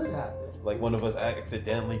of what could happen. Like one of us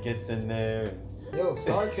accidentally gets in there. Yo,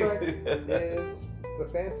 Star Trek is the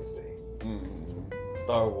fantasy.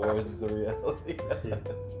 Star Wars is the reality.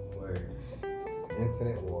 Word.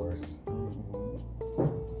 Infinite Wars.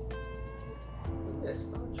 Yeah,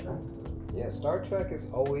 Star Trek. Yeah, Star Trek is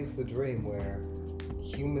always the dream where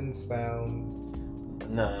humans found.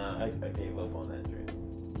 Nah, I gave up on that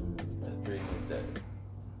dream. That dream is dead.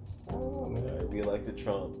 Oh man. Alright, we elected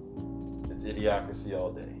Trump. It's idiocracy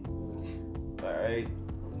all day. Alright?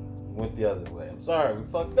 Went the other way. I'm sorry, we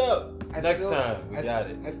fucked up. Next time, we got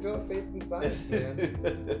it. I still have faith in science,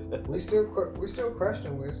 man. we're still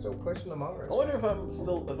crushing. We're still pushing the Mars. I wonder if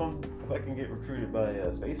I can get recruited by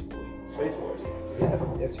Space Force.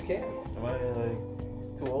 Yes, you can. Am I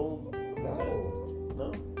like too old? No,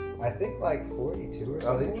 No. I think like 42 or Are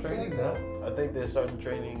something. they training now? I think they're starting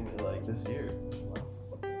training like this year.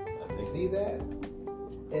 I think. See that?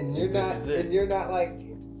 And you're This not. is it. And you're not like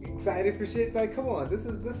excited for shit. Like, come on, this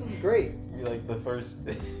is great. You're like the first.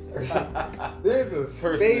 There's a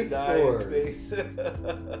person space to die in force. space.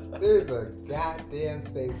 There's a goddamn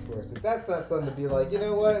space force. If that's not something to be like, you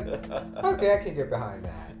know what? Okay, I can get behind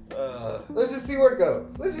that. Let's just see where it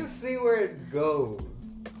goes. Let's just see where it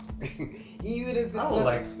goes. Even if it's I don't not-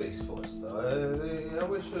 like Space Force though. I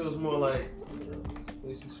wish it was more like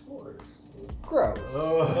Space Explorers. Gross.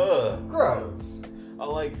 Oh. Gross. I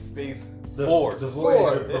like Space The Force.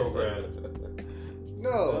 Voyager Force. program. No.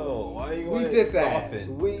 No, why you We want did it that.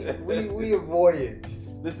 softened? We avoided.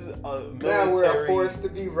 This is a military Now we're a force to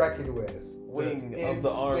be reckoned with. wing In of the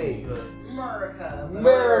army. space. America.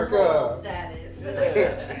 America. Status.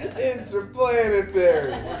 Interplanetary.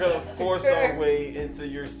 We're gonna force our way into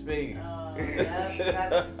your space.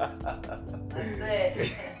 That's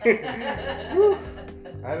it.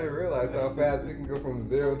 I didn't realize how fast you can go from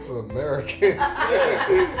 0 to American.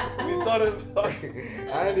 We started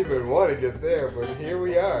I didn't even want to get there, but here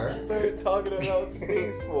we are. started talking about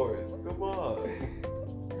Space Force. Come on.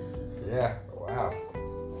 Yeah, wow.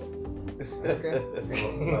 Okay.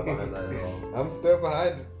 I'm not behind that at all. I'm still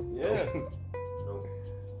behind it. Yeah, Nope.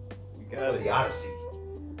 we got The it. Odyssey.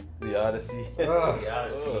 The Odyssey. Ugh. The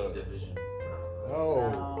Odyssey Ugh. division. Oh.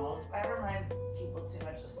 No, that reminds people too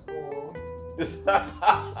much of school.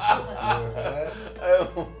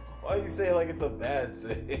 Why you say like it's a bad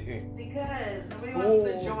thing? Because nobody School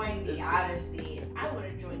wants to join the is- Odyssey. If I would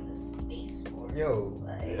have joined the Space Force. Yo.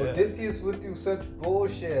 Like, Yeah. Odysseus went through such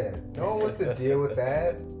bullshit. No one wants to deal with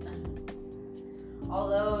that.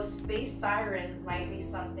 although space sirens might be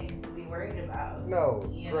something to be worried about. No,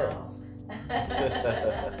 You gross. know?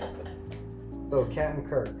 So Captain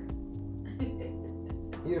Kirk,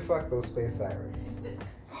 he'd have fucked those space sirens.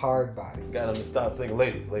 Hard body. Got him to stop saying,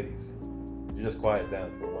 ladies, you just quiet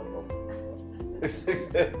down for one moment.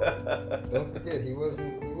 Don't forget, he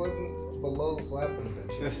wasn't below slapping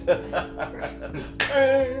bitches.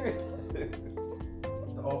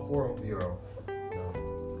 The All Four Bureau.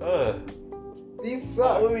 No. These suck.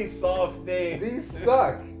 All of these soft things. These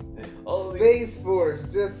suck. All of these- Space Force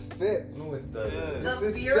just fits. No, it doesn't. Yeah. Yes, The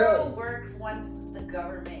it Bureau does. works once the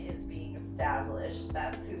government is being established.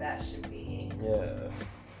 That's who that should be. Yeah.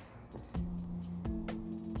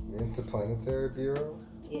 Interplanetary Bureau.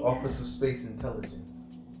 Yeah. Office of Space Intelligence.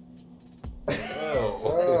 Oh.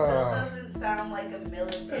 Ah. Still doesn't sound like a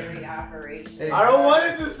military operation. Hey, I don't want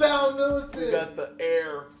it to sound We militant. got the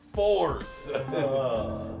Air Force.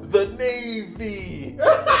 Uh, The Navy.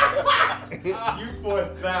 You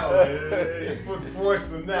forced that one. You put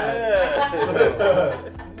force in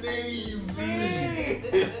that. Navy.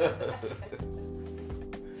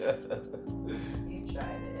 You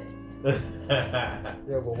tried it.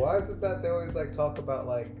 Yeah, but why is it that they always like talk about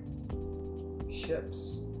like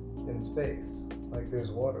ships in space? Like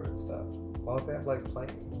there's water and stuff. Why don't they have like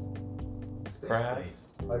planes? Crafts.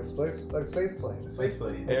 Like space planes. Space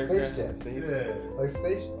plane. Like space Aircraft, jets. space- Yeah. Like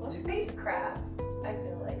space. Well, spacecraft. I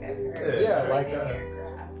feel like I've heard. Yeah, like like an a-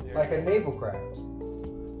 aircraft. Like a naval craft.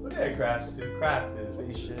 But aircrafts too. Craft is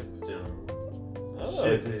Spaceship. is general. Oh,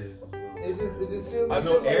 Ship just- is. It just feels I like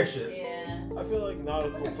know shit, like- airships. Yeah. I feel like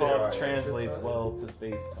nautical guess they are talk airship, translates right? well to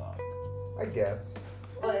space talk. I guess.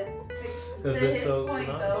 But to they're his so point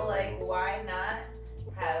synonymous though, like almost. why not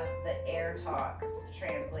have the air talk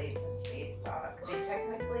translate to space talk? They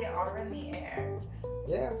technically are in the air.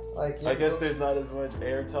 Yeah, like I guess there's not as much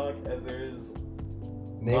air talk as there is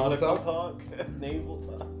naval nautical talk. naval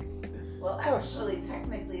talk. Well, actually,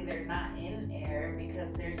 technically, they're not in air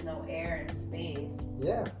because there's no air in space.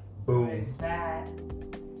 Yeah. So Boom. there's that.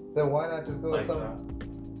 Then why not just go with Like some?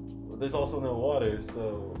 Well, there's also no water,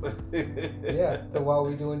 so Yeah. So why are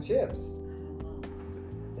we doing chips?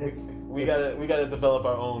 It's we gotta develop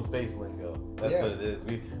our own space lingo. That's Yeah. what it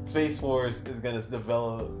is. Space Force is gonna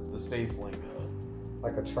develop the space lingo.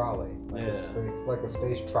 like a trolley, like Yeah. a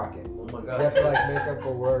space trocket. Oh my You god. have to like make up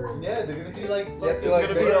a word. Yeah, they're gonna be like Yeah, fucking it's gonna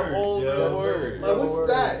be a birds, whole yo. new word. Like, what's Word.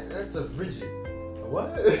 that? That's a frigid.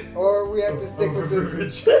 What? Or we have to stick with this.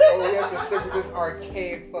 Frigid. Or we have to stick with this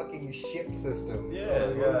archaic fucking ship system. Yeah,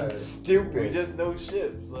 Oh my God. It's stupid. we just know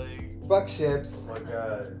ships. Like Fuck ships. Oh my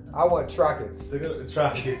god. I want trockets. They're gonna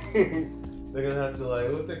try it. They're gonna have to like,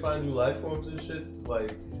 what if they find new life forms and shit?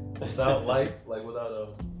 Like without life, like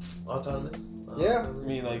without autonomous. Yeah. I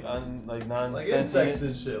mean, like Like non-sentient. insects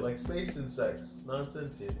and shit, like space insects,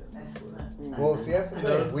 non-sentient. Well, see, that's the You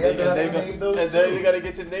know, thing. We they have to gotta have name those and then too. they gotta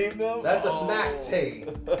get to name them. That's a Oh. Mactay.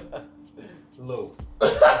 Low.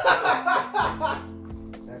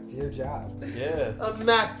 That's your job. Yeah. A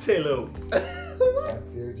Mactay low.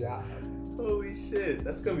 That's your job. Holy shit,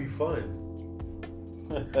 that's gonna be fun.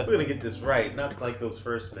 We're gonna get this right, not like those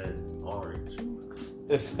first men. Orange.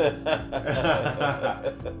 It's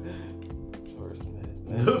first man.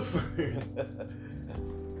 The first.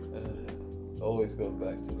 Always goes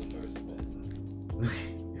back to the first man.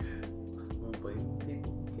 Blame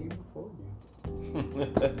people came before you.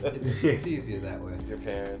 It's easier that way. Your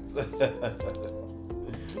parents.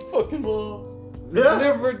 Fucking mom. Yeah.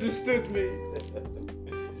 Never understood me.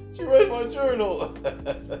 She read my journal.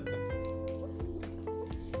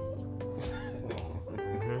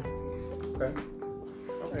 Okay.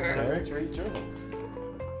 Parents read journals.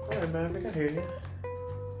 Alright, man, I think I hear you.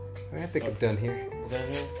 I think I'm done here. Done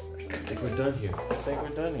here? I think we're done here. I think we're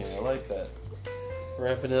done here. I like that.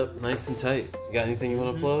 Wrapping up nice and tight. You got anything you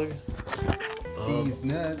want to plug? These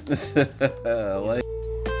nuts. I like